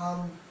to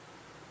come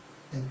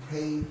and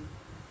pray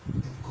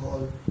and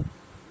call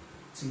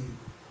to you.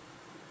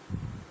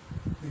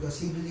 Because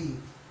he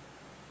believed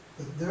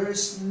that there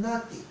is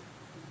nothing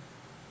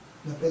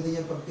na pwede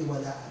niyang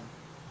pagtiwalaan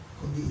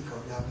kundi ikaw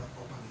lamang,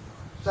 o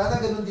Panginoon.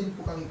 Sana ganun din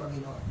po kami,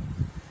 Panginoon.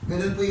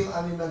 Ganun po yung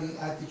aming maging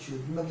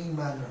attitude, maging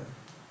manner,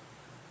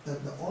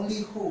 that the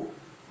only hope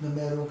na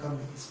meron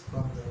kami is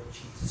from the Lord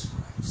Jesus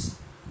Christ,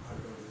 our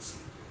Lord and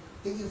Savior.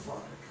 Thank you,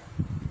 Father God.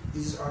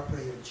 This is our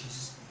prayer in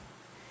Jesus'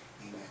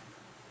 name. Amen.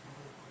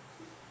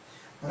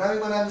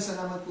 Maraming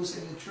salamat po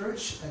sa inyo,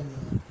 Church, and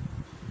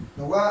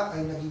nawa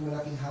ay naging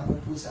malaking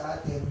hamon po sa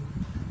atin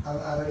ang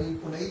aralin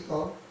po na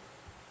ito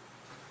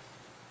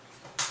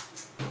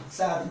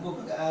sa ating po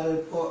pag-aaral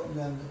po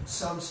ng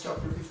Psalms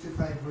chapter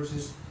 55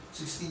 verses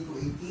 16 to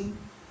 18,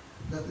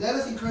 that let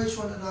us encourage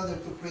one another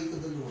to pray to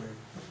the Lord.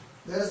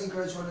 Let us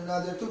encourage one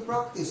another to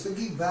practice, to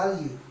give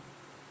value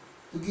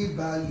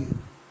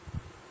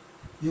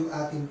yung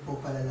ating po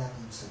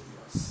panalangin sa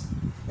Diyos.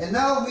 And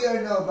now, we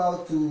are now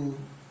about to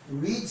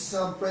read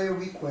some prayer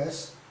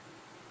requests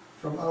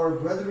from our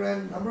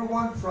brethren. Number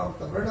one, from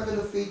Tabernacle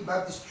of Faith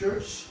Baptist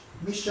Church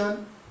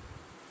Mission.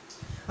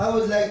 I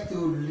would like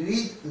to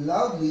read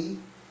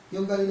loudly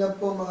yung kanilang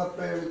po mga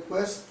prayer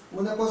request.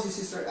 Una po si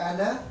Sister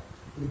Ana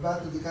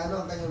Libato Dicano,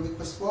 ang kanyang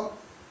request po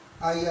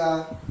ay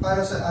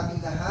para sa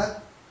ating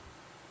lahat.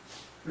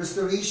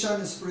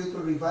 Restoration and spiritual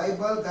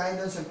revival,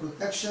 guidance and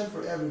protection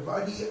for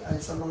everybody.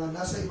 At sa mga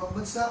nasa ibang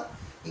bansa,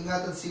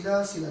 ingatan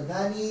sila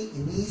Danny,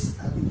 Inez,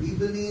 Ate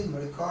Bibelin,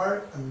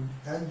 Maricar,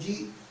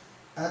 Angie,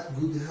 at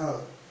good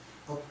health.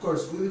 Of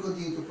course, we will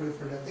continue to pray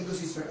for that. Thank you,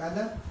 Sister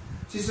Ana.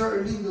 Sister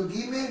Erlene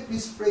Dogime,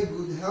 please pray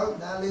good health,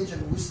 knowledge,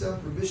 and wisdom,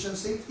 provision,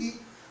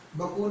 safety,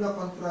 bakuna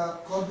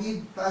kontra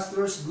COVID,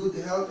 pastors, good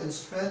health and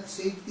strength,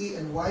 safety,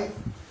 and wife,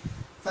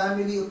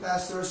 family of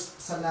pastors.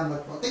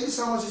 Salamat po. Thank you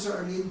so much, Sister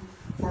Erlene,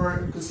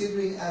 for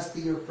considering us to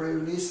your prayer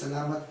list.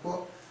 Salamat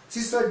po.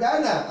 Sister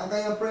Dana, ang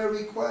kanyang prayer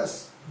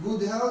request,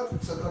 good health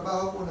sa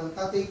trabaho po ng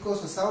tatay ko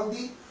sa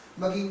Saudi,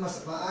 maging mas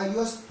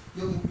maayos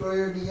yung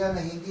employer niya na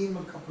hindi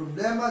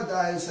magka-problema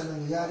dahil sa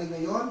nangyayari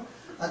ngayon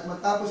at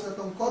matapos na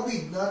itong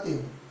COVID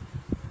natin.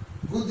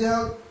 Good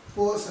health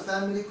po sa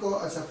family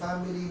ko at sa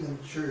family ng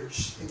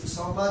church. Thank you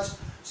so much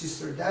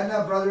Sister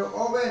Dana, Brother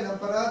Owen,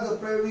 Amparado,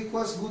 prayer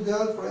request, good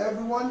health for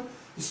everyone,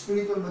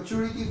 spiritual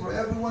maturity for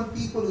everyone,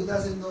 people who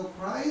doesn't know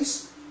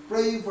Christ,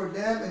 praying for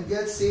them and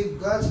get saved,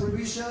 God's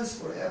provisions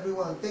for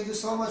everyone. Thank you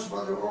so much,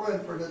 Brother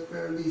Owen, for that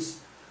prayer list.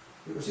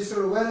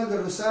 Sister Rowena de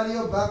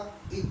Rosario,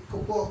 backache ko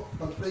po.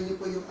 Pag-pray niyo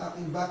po yung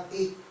aking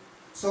backache.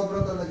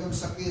 Sobrang talagang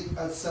sakit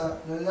at sa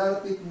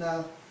nalalapit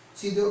na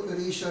CD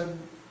operation,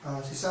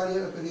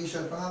 cesarean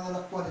operation,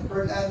 panganganak po ni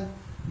Pearl Ann.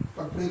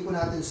 Pag-pray po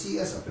natin,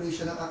 CS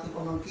operation ng aking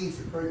pamangkin,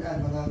 si Pearl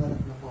Ann, manganganak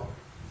na po.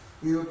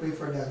 We will pray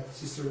for that,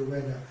 Sister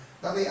Rowena.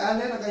 Tatay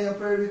Anen, ang kanyang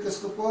prayer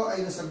request ko po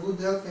ay nasa good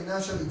health,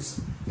 financial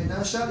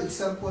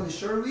exam po ni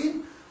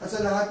Sherwin, at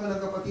sa lahat mo ng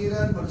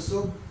kapatiran,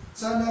 malusog,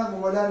 sana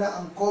mawala na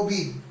ang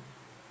COVID.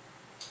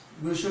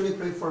 We'll surely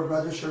pray for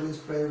Brother Sherwin's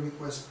prayer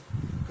request,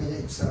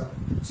 kanya exam.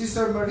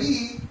 Sister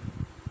Maricar,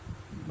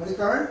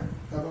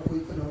 tama po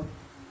ito, no?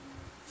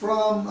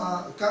 From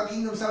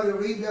Kingdom Saudi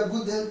Arabia,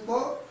 good health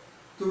po,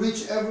 to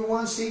reach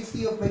everyone,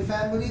 safety of my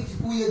family.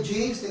 Kuya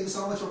James, thank you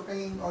so much for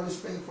praying, always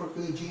praying for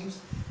Kuya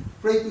James.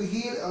 Pray to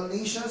heal all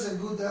nations and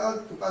good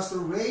health to Pastor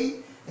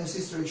Ray and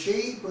Sister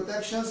Shay,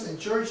 protections and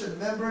church and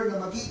member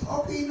na maging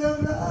okay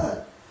lang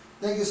lahat.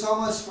 Thank you so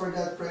much for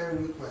that prayer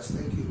request.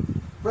 Thank you.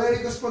 Prayer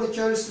request po ni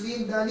Charles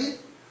Lynn Danit.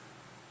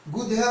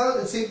 Good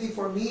health and safety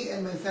for me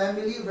and my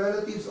family,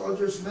 relatives,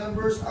 elders,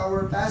 members,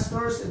 our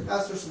pastors and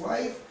pastor's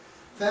wife,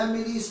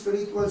 family,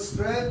 spiritual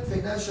strength,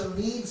 financial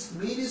needs,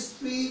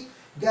 ministry,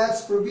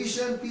 God's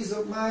provision, peace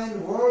of mind,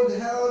 world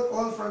health,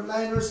 all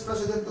frontliners,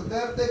 President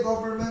Duterte,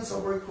 government, sa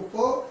work ko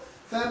po,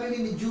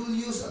 family ni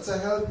Julius at sa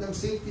health ng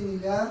safety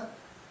nila.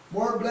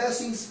 More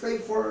blessings,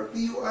 pray for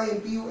PUI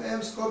and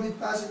PUMs, COVID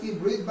positive,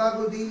 read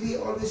Bible daily,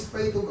 always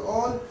pray to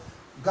all.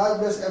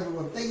 God bless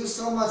everyone. Thank you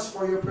so much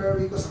for your prayer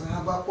request. Ang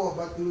haba po,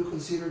 but we will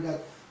consider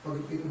that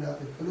pag-pray po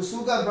natin.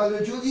 Kalusugan,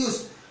 Brother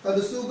Julius,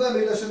 kalusugan,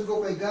 relasyon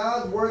ko kay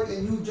God, work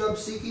and new job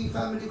seeking,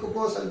 family ko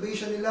po,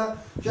 salvation nila,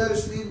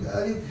 cherish need,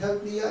 help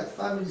niya at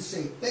family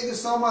sake. Thank you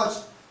so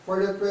much for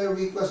that prayer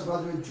request,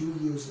 Brother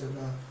Julius.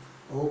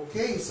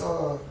 Okay,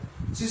 so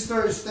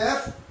Sister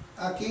Steph,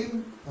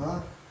 Akim,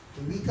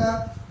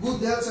 Mika,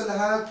 good health sa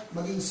lahat,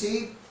 maging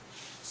safe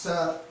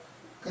sa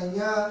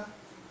kanya,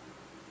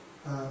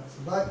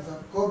 sa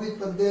COVID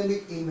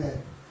pandemic, amen.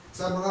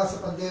 Sa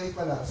pandemic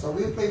pala. So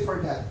we'll pray for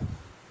that.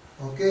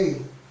 Okay.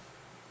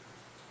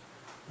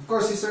 Of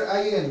course, Sister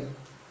Ayen,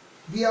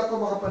 di ako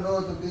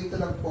makapanood, dito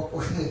lang po.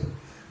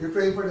 We're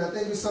praying for that.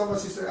 Thank you so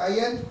much, Sister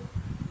Ayen.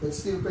 But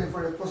still praying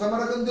for that po. Sa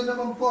Maragondon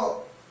naman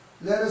po,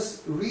 let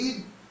us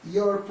read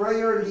your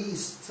prayer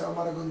list sa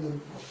Maragondon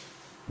po.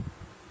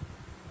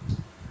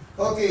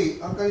 Okay,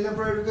 ang kanyang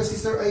prayer request,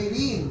 Sister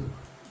Irene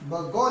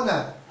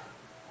Bagona.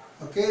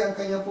 Okay, ang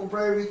kanyang pong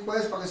prayer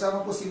request,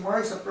 pakisama po si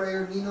Mark sa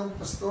prayer ninong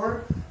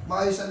pastor,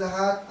 maayos ang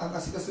lahat, ang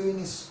asikasuhin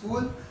ni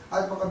school,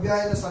 at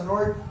makabiyahe na sa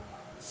North.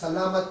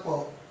 Salamat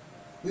po.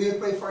 We will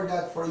pray for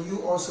that for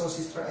you also,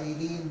 Sister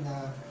Irene,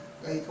 na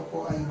kayo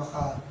po ay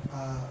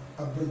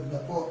maka-abroad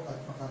na po at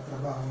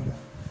makatrabaho na.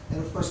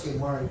 And of course, kay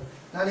Mark.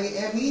 Nanay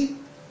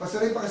Emmy,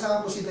 pastorin,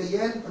 pakisama po si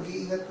Dayen,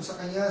 pag-iingat po sa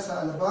kanya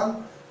sa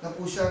Alabang, na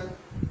po siya,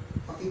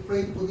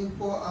 pakipray po din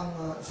po ang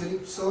si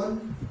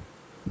Ripson,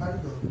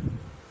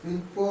 rin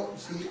po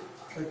si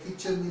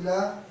kitchen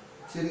nila,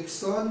 si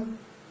Rickson,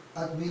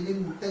 at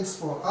Bilin, thanks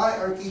po.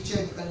 Our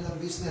kitchen, yung kanilang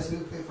business,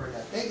 we'll pay for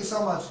that. Thank you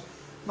so much.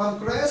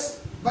 Ma'am Chris,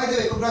 by the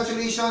way,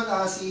 congratulations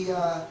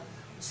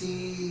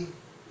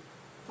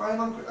paano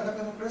Ma'am, anak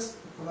na Ma'am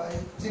Chris?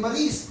 Si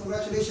Maris,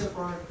 congratulations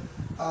for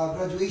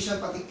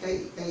graduation, pati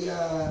kay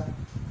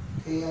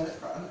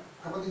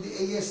kapatid ni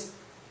AS,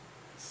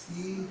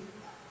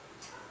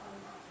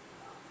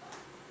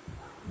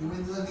 yung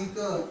na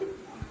dito.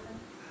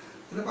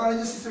 Ano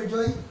pangalan niyo, Sister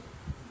Joy?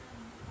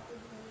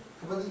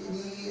 Kapatid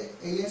ni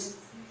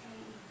AS?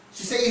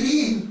 Si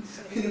Sayrine!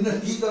 Pinunal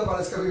dito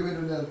para sa kami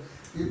pinunal.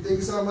 Thank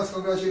you so much.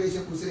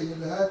 Congratulations po sa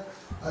inyo lahat.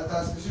 At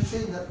Mr.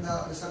 Shane,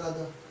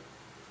 nasarado.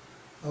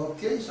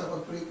 Okay, so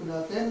pag-pray po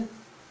natin.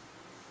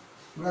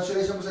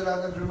 Congratulations po sa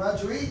lahat ng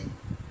graduate.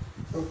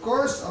 Of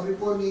course, kami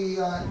po ni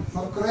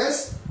Ma'am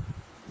Cres.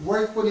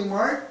 Work po ni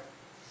Mark.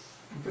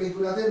 Pray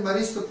po natin.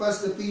 Maris to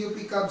pass the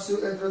PUP capsule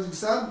entrance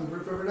exam. We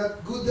prepare for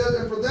that. Good health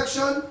and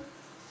protection.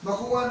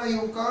 Makuha na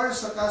yung car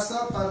sa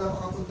casa para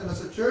makapunta na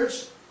sa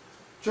church.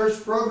 Church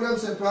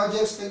programs and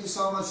projects. Thank you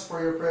so much for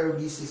your prayer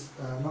visit,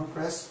 Ma'am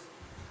Cres.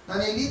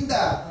 Nanay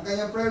Linda, ang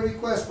kanyang prayer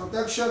request,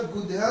 protection,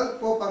 good health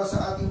po para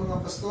sa ating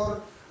mga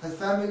pastor at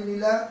family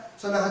nila,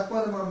 sa lahat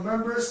po ng mga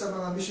members, sa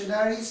mga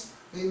missionaries,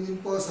 ngayon din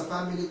po sa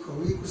family ko.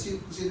 We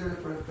consider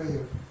for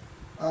prayer.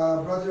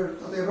 Brother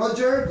Tatay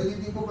Roger, good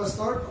evening po,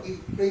 Pastor.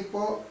 Paki-pray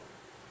po.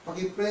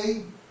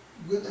 Paki-pray,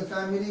 good and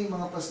family,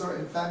 mga pastor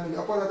and family.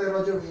 Opo, Tatay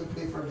Roger, we will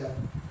pray for that.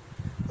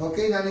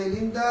 Okay, Nanay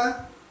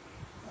Linda,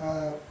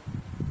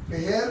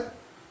 Peher,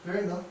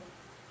 no?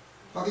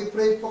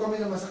 Paki-pray po kami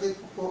na masakit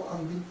po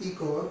ang binti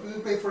ko. We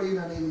will pray for you,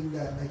 Nanay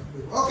Linda.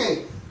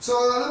 Okay, so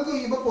alam ko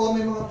yung iba po,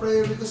 may mga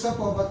prayer request na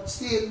po, but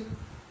still,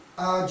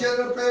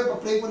 general prayer,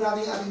 pa-pray po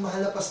natin yung ating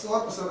mahal na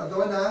pastor, Pastor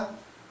Adona,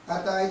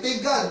 At I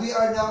thank God we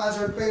are now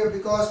answered prayer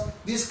because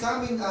this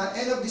coming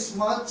end of this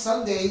month,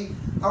 Sunday,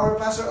 our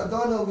Pastor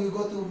Adono will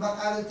go to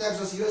McAllen,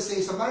 Texas, USA.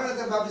 So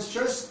Maranatha Baptist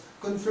Church,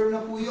 confirm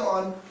na po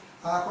yun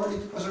according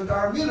to Pastor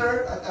Dar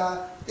Miller.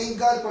 At thank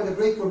God for the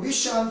great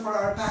provision for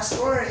our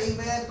pastor.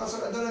 Amen.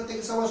 Pastor Adono,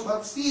 thank you so much.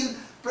 But still,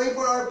 pray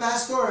for our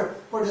pastor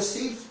for the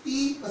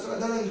safety. Pastor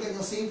Adono, yung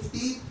kanyang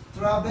safety,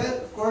 travel,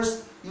 of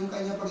course, yung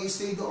kanyang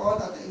pag-stay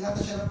doon. At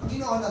ingatan siya ng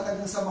Panginoon at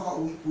hanggang sa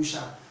makauwi po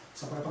siya.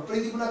 So,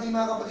 pag-pray din po natin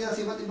mga kapatid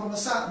sa iba't ibang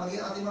bansa, maging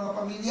ating mga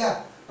pamilya,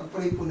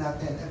 pag-pray po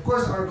natin. And of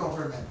course, our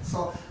government.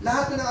 So,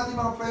 lahat na ng ating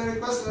mga prayer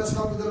requests, let us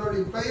come to the Lord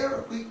in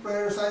prayer, a quick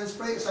prayer,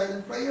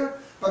 silent prayer.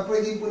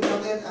 Pag-pray din po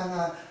natin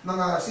ang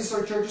mga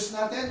sister churches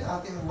natin,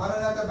 ating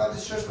Maranatha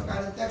Baptist Church,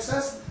 McAllen,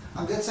 Texas,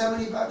 ang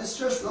Gethsemane Baptist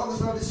Church, Logos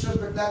Baptist Church,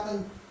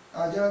 Berlatan,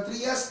 General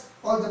Trias,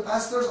 all the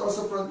pastors,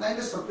 also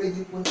frontliners, pag-pray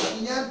din po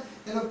natin yan.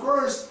 And of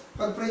course,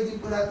 pag-pray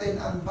din po natin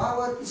ang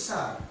bawat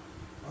isa.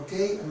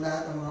 Okay? Ang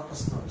lahat ng mga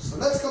pastors. So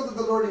let's come to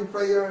the Lord in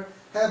prayer.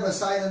 Have a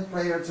silent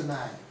prayer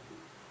tonight.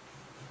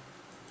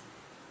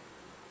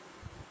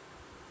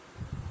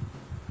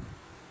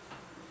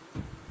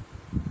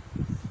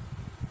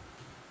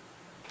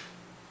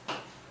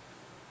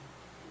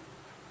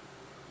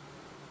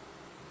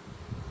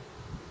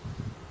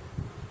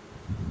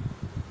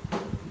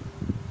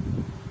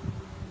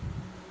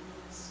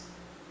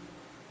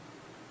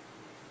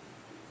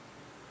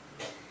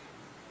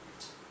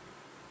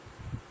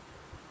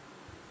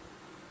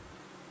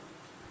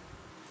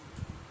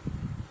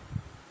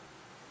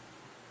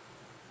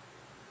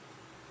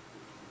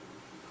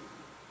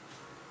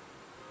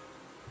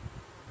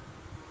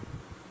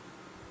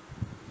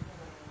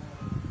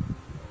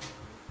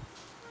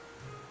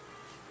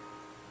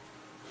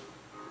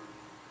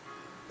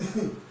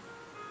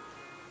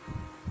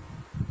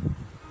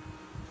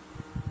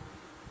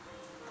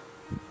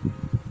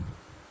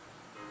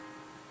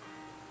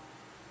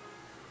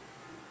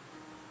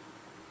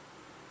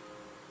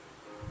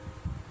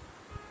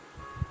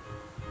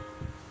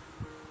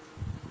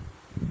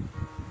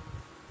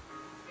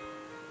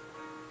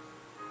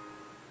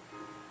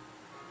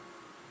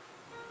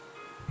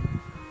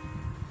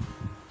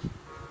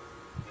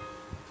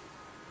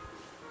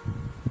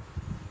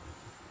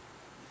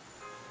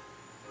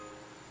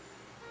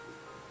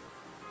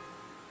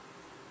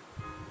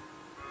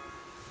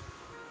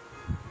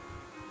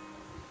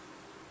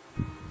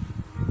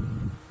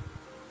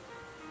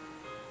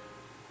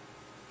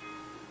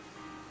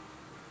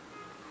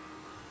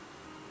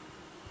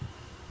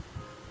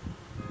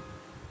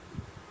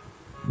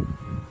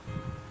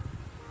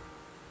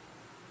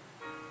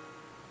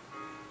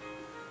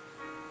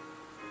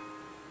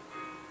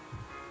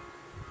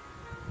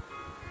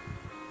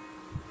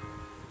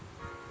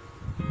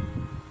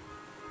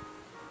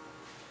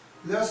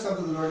 Let us come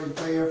to the Lord in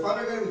prayer.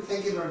 Father God, we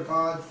thank you, Lord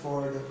God,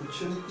 for the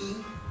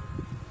opportunity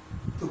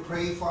to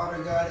pray,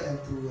 Father God, and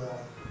to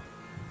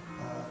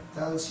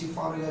tell you,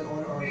 Father God,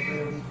 all our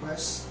prayer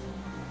requests.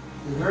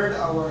 You heard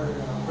our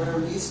prayer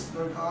list,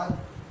 Lord God,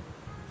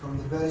 from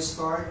the very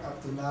start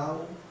up to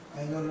now.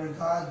 I know, Lord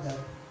God,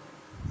 that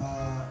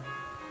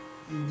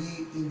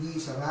hindi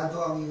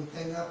sarado ang iyong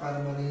tenga para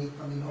marinig,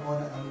 Panginoon,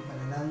 ang aming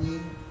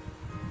panalangin.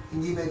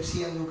 Hindi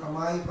maiksi ang iyong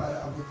kamay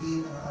para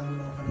abutin ang aming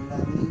mga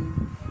panalangin.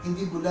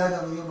 Hindi bulag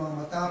ang iyong mga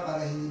mata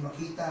para hindi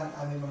makita ang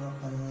aming mga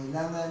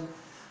pangangailangan.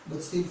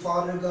 But still,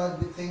 Father God,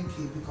 we thank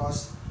you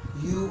because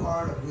you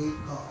are a great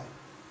God.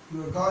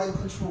 You are God in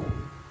control.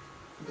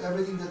 With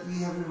everything that we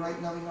have right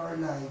now in our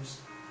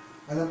lives,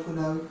 alam ko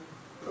na,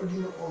 Lord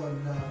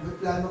Ginoon, na may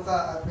plano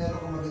ka at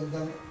meron kang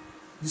magandang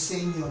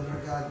disenyo,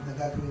 Lord God, na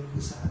gagawin po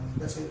sa amin.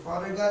 That's why,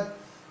 Father God,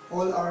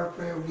 all our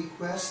prayer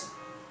requests,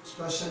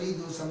 especially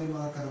doon sa may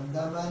mga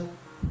karamdaman,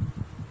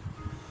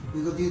 we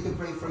continue to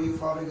pray for you,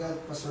 Father God.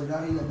 Pastor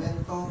Larry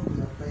Lamento,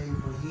 we are praying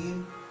for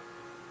him.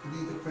 We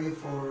continue to pray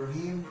for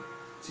him.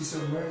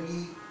 Sister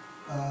Merly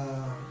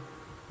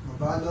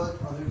Mabalot,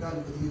 Father God,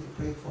 we continue to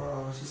pray for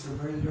our Sister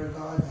Merly, Lord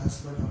God,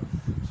 husband of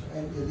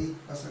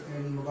Pastor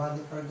Ernie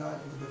Mabalot, Lord God,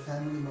 and the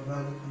family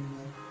Mabalot,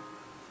 Panginoon.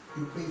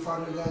 We pray,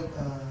 Father God,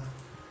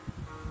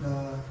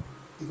 na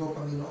ikaw,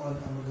 Panginoon,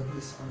 ang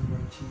magabay sa amin,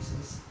 Lord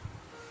Jesus.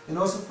 And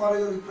also,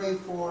 Father God, we pray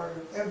for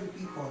every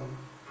people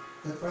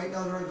that right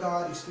now, Lord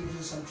God,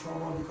 experiences some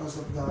trauma because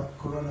of the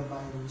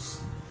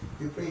coronavirus.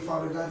 We pray,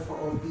 Father God, for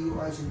all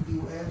PUIs and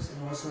PUMs, and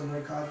also,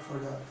 Lord God,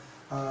 for the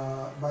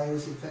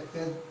virus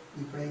infected.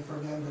 We pray for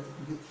them that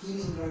you get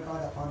healing, Lord God,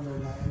 upon their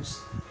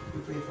lives.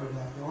 We pray for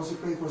that. We also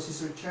pray for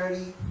Sister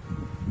Cherry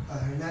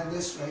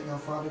Hernandez. Right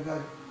now, Father God,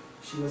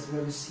 she was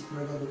very sick,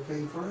 Lord God. We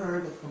pray for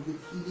her, that complete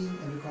healing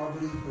and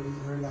recovery for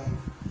her life.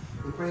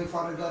 We pray,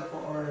 Father God, for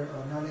our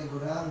Nanay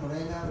Gurang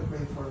Morena. We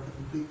pray for the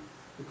complete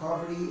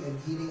recovery and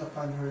healing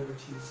upon her, Lord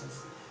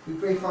Jesus. We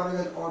pray,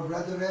 Father God, all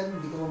brethren,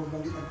 hindi ko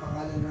mabanggit ang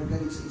pangalan, Lord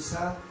God,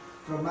 isa-isa,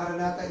 from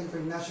Maranatha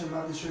International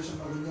Baptist Church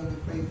of Magandang. We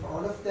pray for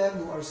all of them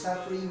who are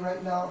suffering right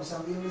now of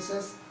some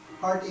illnesses,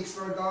 heartaches,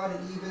 Lord God,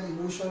 and even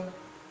emotion,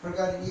 Lord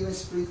God, and even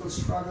spiritual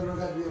struggle,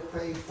 Lord God. We are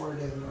praying for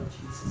them, Lord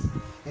Jesus.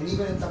 And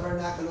even in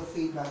Tabernacle of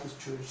Faith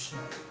Baptist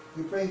Church-NAIC,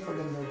 we pray for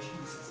them, Lord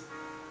Jesus.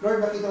 Lord,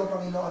 nakita mo,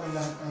 Panginoon, ang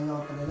lahat ng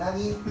mga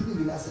panalangin,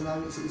 binasa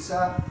namin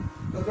isa-isa.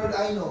 But Lord,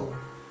 I know,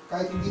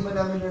 kahit hindi man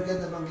namin, Lord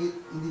God, nabanggit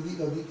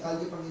individual,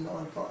 detalye,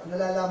 Panginoon,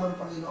 nalalaman,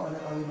 Panginoon,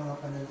 ang aming mga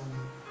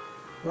panalangin.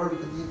 Lord, we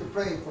continue to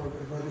pray for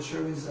Brother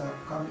Sherwin's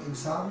coming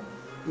exam.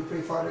 We pray,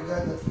 Father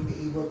God, that he may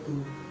be able to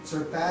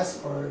surpass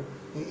or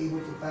may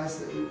able to pass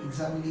the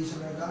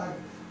examination, Lord God.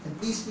 And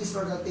please,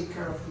 Lord God, take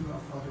care of him,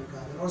 our Father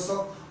God. And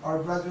also,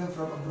 our brethren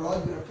from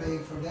abroad, we are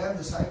praying for them,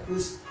 the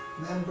Cyprus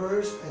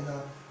members, and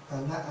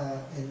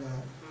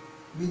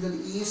Middle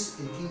East,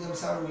 in Kingdom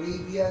Saudi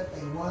Arabia,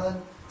 Taiwan,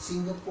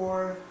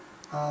 Singapore,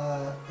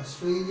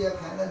 Australia,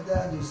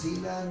 Canada, New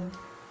Zealand,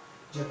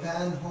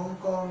 Japan, Hong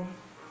Kong,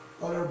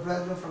 all our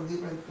brethren from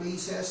different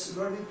places.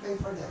 Lord, we pray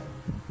for them.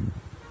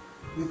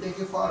 We thank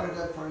you, Father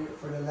God,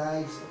 for the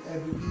lives of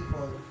every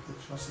people that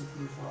trust in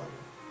you, Father.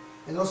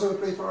 And also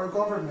we pray for our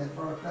government,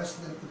 for our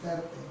President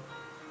Duterte.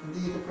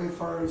 Continue to pray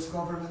for his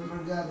government,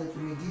 Lord God, that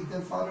you may give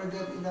them, Father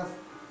God, enough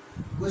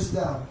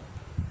wisdom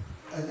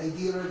and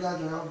idea, Lord God,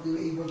 to help them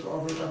able to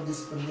overcome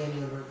this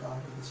pandemic, Lord God,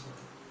 in this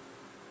world.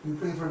 We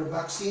pray for the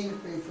vaccine, we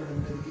pray for the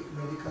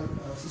medical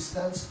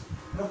assistance,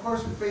 and of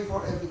course, we pray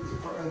for every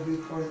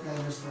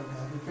foreigners, Lord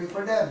God. We pray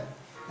for them.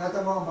 Lahat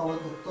ng mga bawat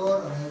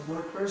doktor, ang health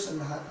workers, and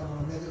lahat ng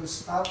mga medical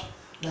staff,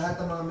 lahat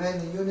ng mga men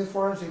in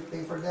uniforms, we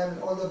pray for them, and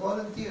all the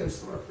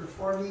volunteers who are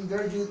performing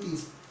their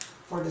duties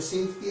for the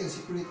safety and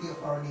security of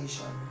our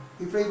nation.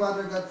 We pray,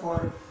 Father God,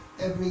 for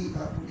every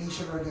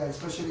nation, Lord God,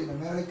 especially in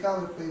America.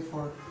 We pray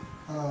for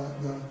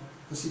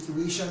the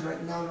situation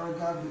right now,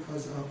 Lord God,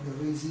 because of the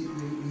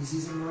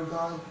racism, Lord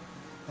God.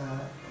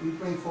 We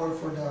pray for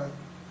the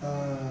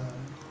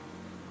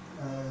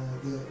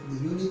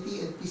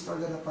unity and peace,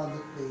 Lord God, upon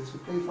that place. We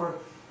pray for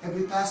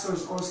every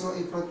pastors, also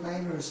a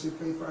frontliners. We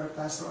pray for our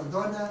Pastor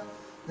Adona,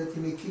 that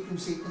you may keep him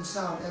safe and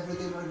sound every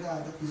day, Lord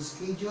God, that his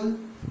schedule,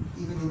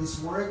 even in his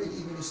work and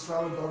even his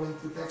travel going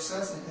to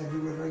Texas and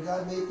everywhere, Lord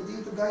God, may you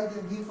continue to guide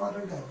them, you,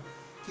 Father God.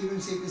 Keep him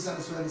safe and sound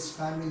as well as his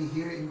family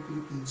here in the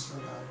Philippines,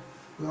 Lord God.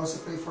 We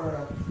also pray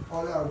for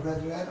all our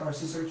brethren, our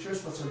sister church,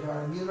 Pastor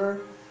Darren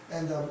Miller,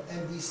 and the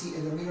MBC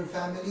and the Miller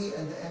family,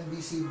 and the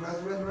MBC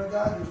brethren, Lord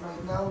God, who's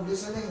right now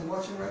listening and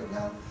watching right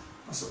now.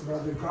 Pastor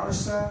Brother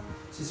Garza,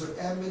 Sister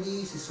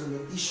Emily, Sister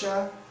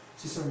Leticia,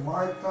 Sister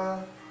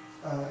Martha,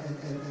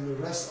 and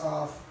the rest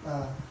of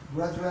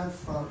brethren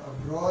from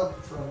abroad,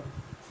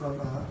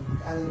 from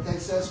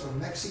Texas, from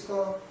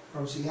Mexico,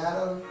 from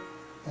Seattle,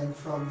 and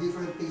from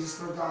different places,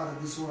 Lord God,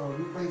 of this world.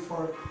 We pray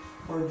for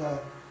the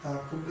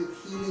complete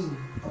healing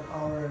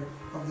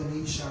of the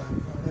nation,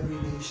 of every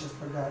nation,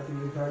 Lord God, in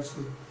regards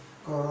to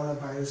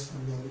coronavirus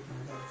pandemic,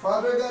 Lord God.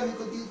 Father God, we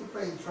continue to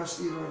pray and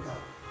trust you, Lord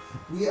God.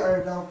 We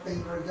are now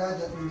praying, Lord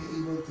God, that we may be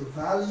able to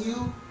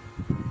value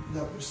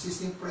the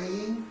persisting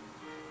praying,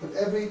 but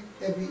every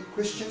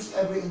Christians,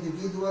 every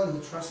individual who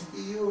trusts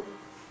in you,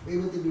 be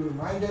able to be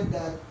reminded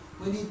that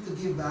we need to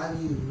give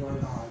value,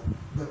 Lord God,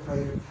 the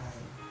prayer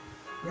time.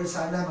 Lord,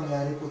 sana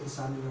mangyari po ito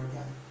sa amin, Lord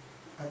God.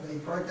 At the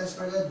importance,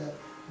 Lord God,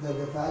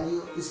 the value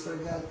of this,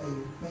 Lord God, ay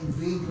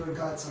ma-invade, Lord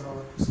God, sa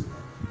bawat puso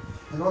namin.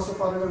 And also,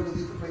 Father God, we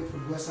continue to pray for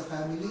Buesa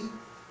family,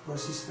 for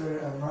Sister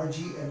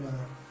Margie and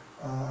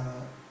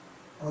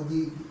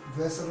Odi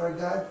Buesa, Lord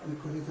God. We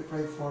continue to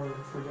pray for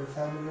their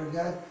family, Lord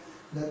God,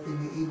 that they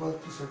may be able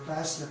to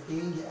surpass the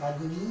pain, the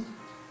agony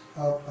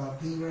of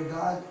pain, Lord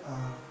God,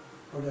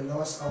 for the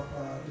loss of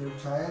their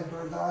child,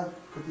 Lord God.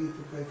 Continue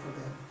to pray for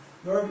them.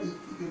 Lord, we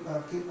keep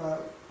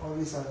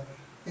always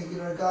thank you,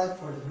 Lord God,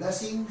 for the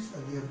blessings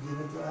that you have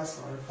given to us,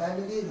 to our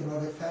family, the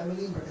MARAGONDON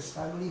family, Marcus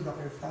family,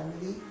 Bakar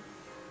family,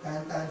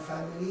 Tantan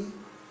family,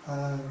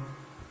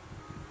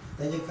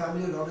 Daniel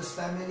family, Loris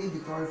family,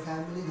 Victoria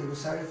family, the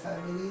Rosario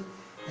family,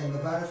 and the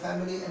Barra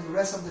family, and the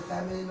rest of the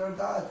family, Lord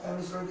God,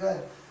 families, Lord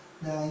God,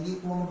 na hindi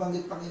po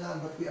mabanggit,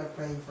 Panginoon, but we are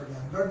praying for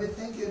them. Lord, we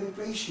thank you and we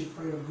praise you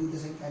for your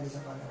goodness and kindness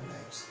upon our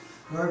lives.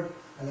 Lord,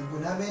 alam po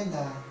namin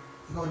na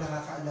ikaw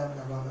nakakaalam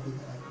na mabatid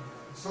na tayo.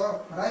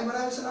 So, maraming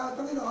salamat,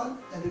 Panginoon,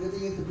 and we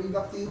continue to bring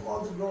back to you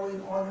all the glory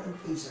and honor and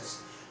praises.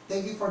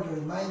 Thank you for the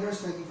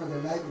reminders, thank you for the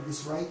life of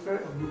this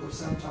writer of Book of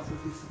Psalm chapter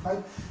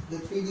 55,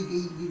 that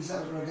really gives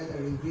us, Lord God, a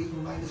great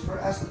reminders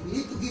for us that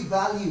we need to give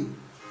value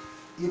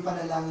yung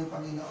panalangin,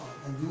 Panginoon,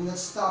 and do not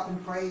stop in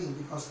praying,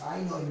 because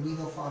I know and we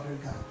know, Father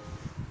God,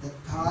 that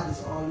God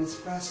is always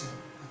present,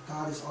 that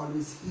God is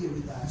always here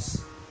with us,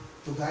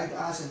 to guide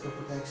us and to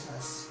protect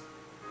us.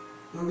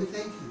 Lord, we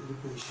thank you, we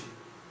praise you.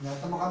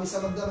 Ingatan mo kami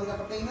sa magdamag na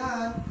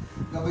kapahingahan,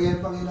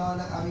 gabayan,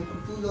 Panginoon, ng aming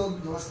pagtulog,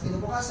 gawas na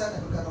kinabukasan,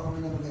 at magkataon kami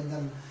ng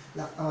magandang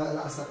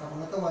lakas na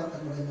pangatawan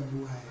at magandang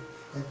buhay.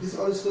 And please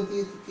always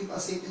continue to keep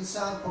us safe and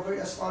sound, cover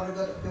us, Father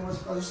God, of your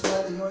precious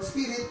blood and your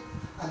Spirit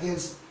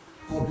against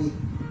COVID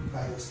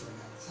virus, Lord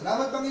God.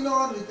 Salamat,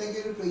 Panginoon, we thank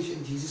you and we praise you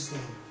in Jesus'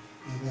 name.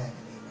 Amen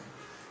and amen.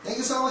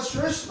 Thank you so much,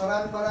 church.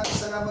 Maraming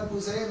salamat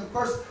po sa iyo. And of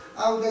course,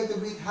 I would like to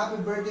greet happy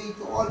birthday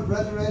to all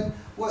brethren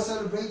who are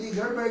celebrating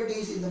their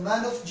birthdays in the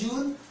month of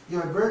June.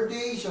 Your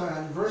birthday, your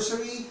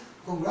anniversary.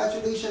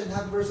 Congratulations and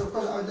happy birthday. Of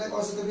course, I would like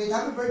also to greet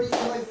happy birthday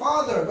to my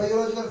father,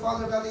 biological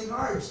father, Daddy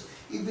Large.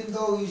 Even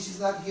though he is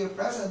not here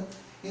present,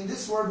 in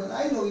this world, but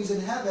I know He's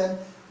in heaven.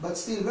 But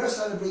still, we're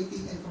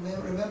celebrating and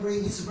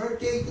remembering His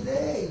birthday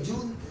today,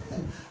 June 10.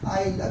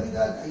 I love you,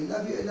 God. I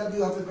love you. I love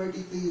you. Happy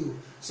birthday to you.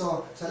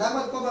 So,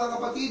 salamat po mga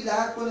kapatid.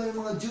 Lahat po ng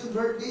mga June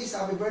birthdays.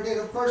 Happy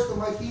birthday, of course, to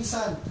my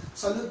pinsan.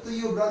 Salute to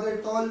you, Brother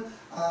Tol.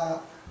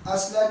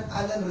 Aslan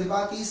Alan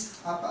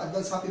Ribatis.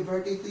 Advance happy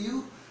birthday to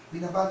you.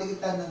 Binabati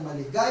kita ng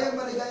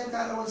maligayang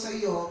kaarawan sa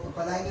iyo.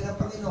 Pagpalain ka ng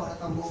Panginoon at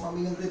ang buong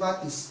pamilyang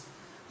Ribatis.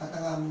 At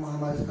ang mga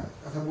mahal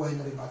sa buhay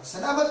na Ribatis.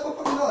 Salamat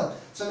po, Panginoon,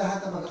 sa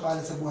lahat ng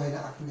pagkapalan sa buhay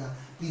na aking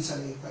pinsan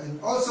na ito. And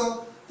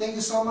also, thank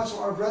you so much to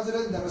our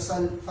brethren, the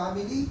Rasal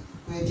family,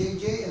 Kuya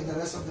JJ, and the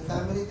rest of the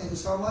family. Thank you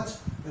so much,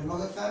 the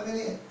REMOGAT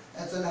family,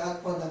 at sa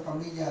lahat po ng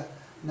pamilya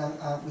ng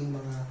aming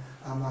mga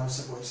mahal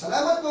sa buhay.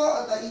 Salamat po,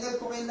 at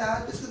ingat po kayong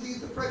lahat. Let's continue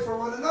to pray for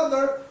one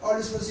another.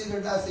 Always consider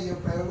that in your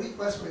prayer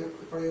request,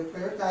 for your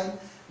prayer time.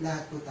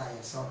 Lahat po tayo.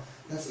 So,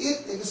 that's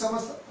it. Thank you so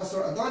much,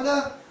 Pastor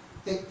Adona.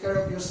 Take care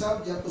of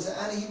yourself. Diyan po sa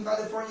Anaheim,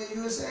 California,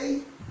 USA.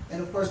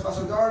 And of course,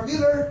 Pastor Dar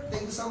Miller.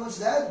 Thank you so much,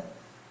 Dad.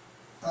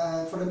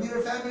 For the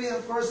Miller family,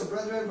 of course, the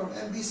brethren from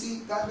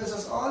MBC. God bless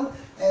us all.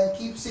 And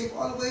keep safe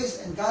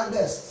always. And God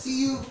bless.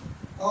 See you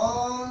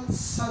on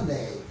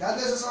Sunday. God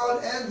bless us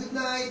all. And good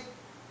night.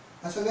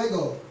 Hasta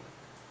luego.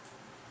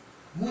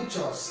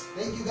 Muchos.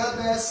 Thank you. God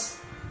bless.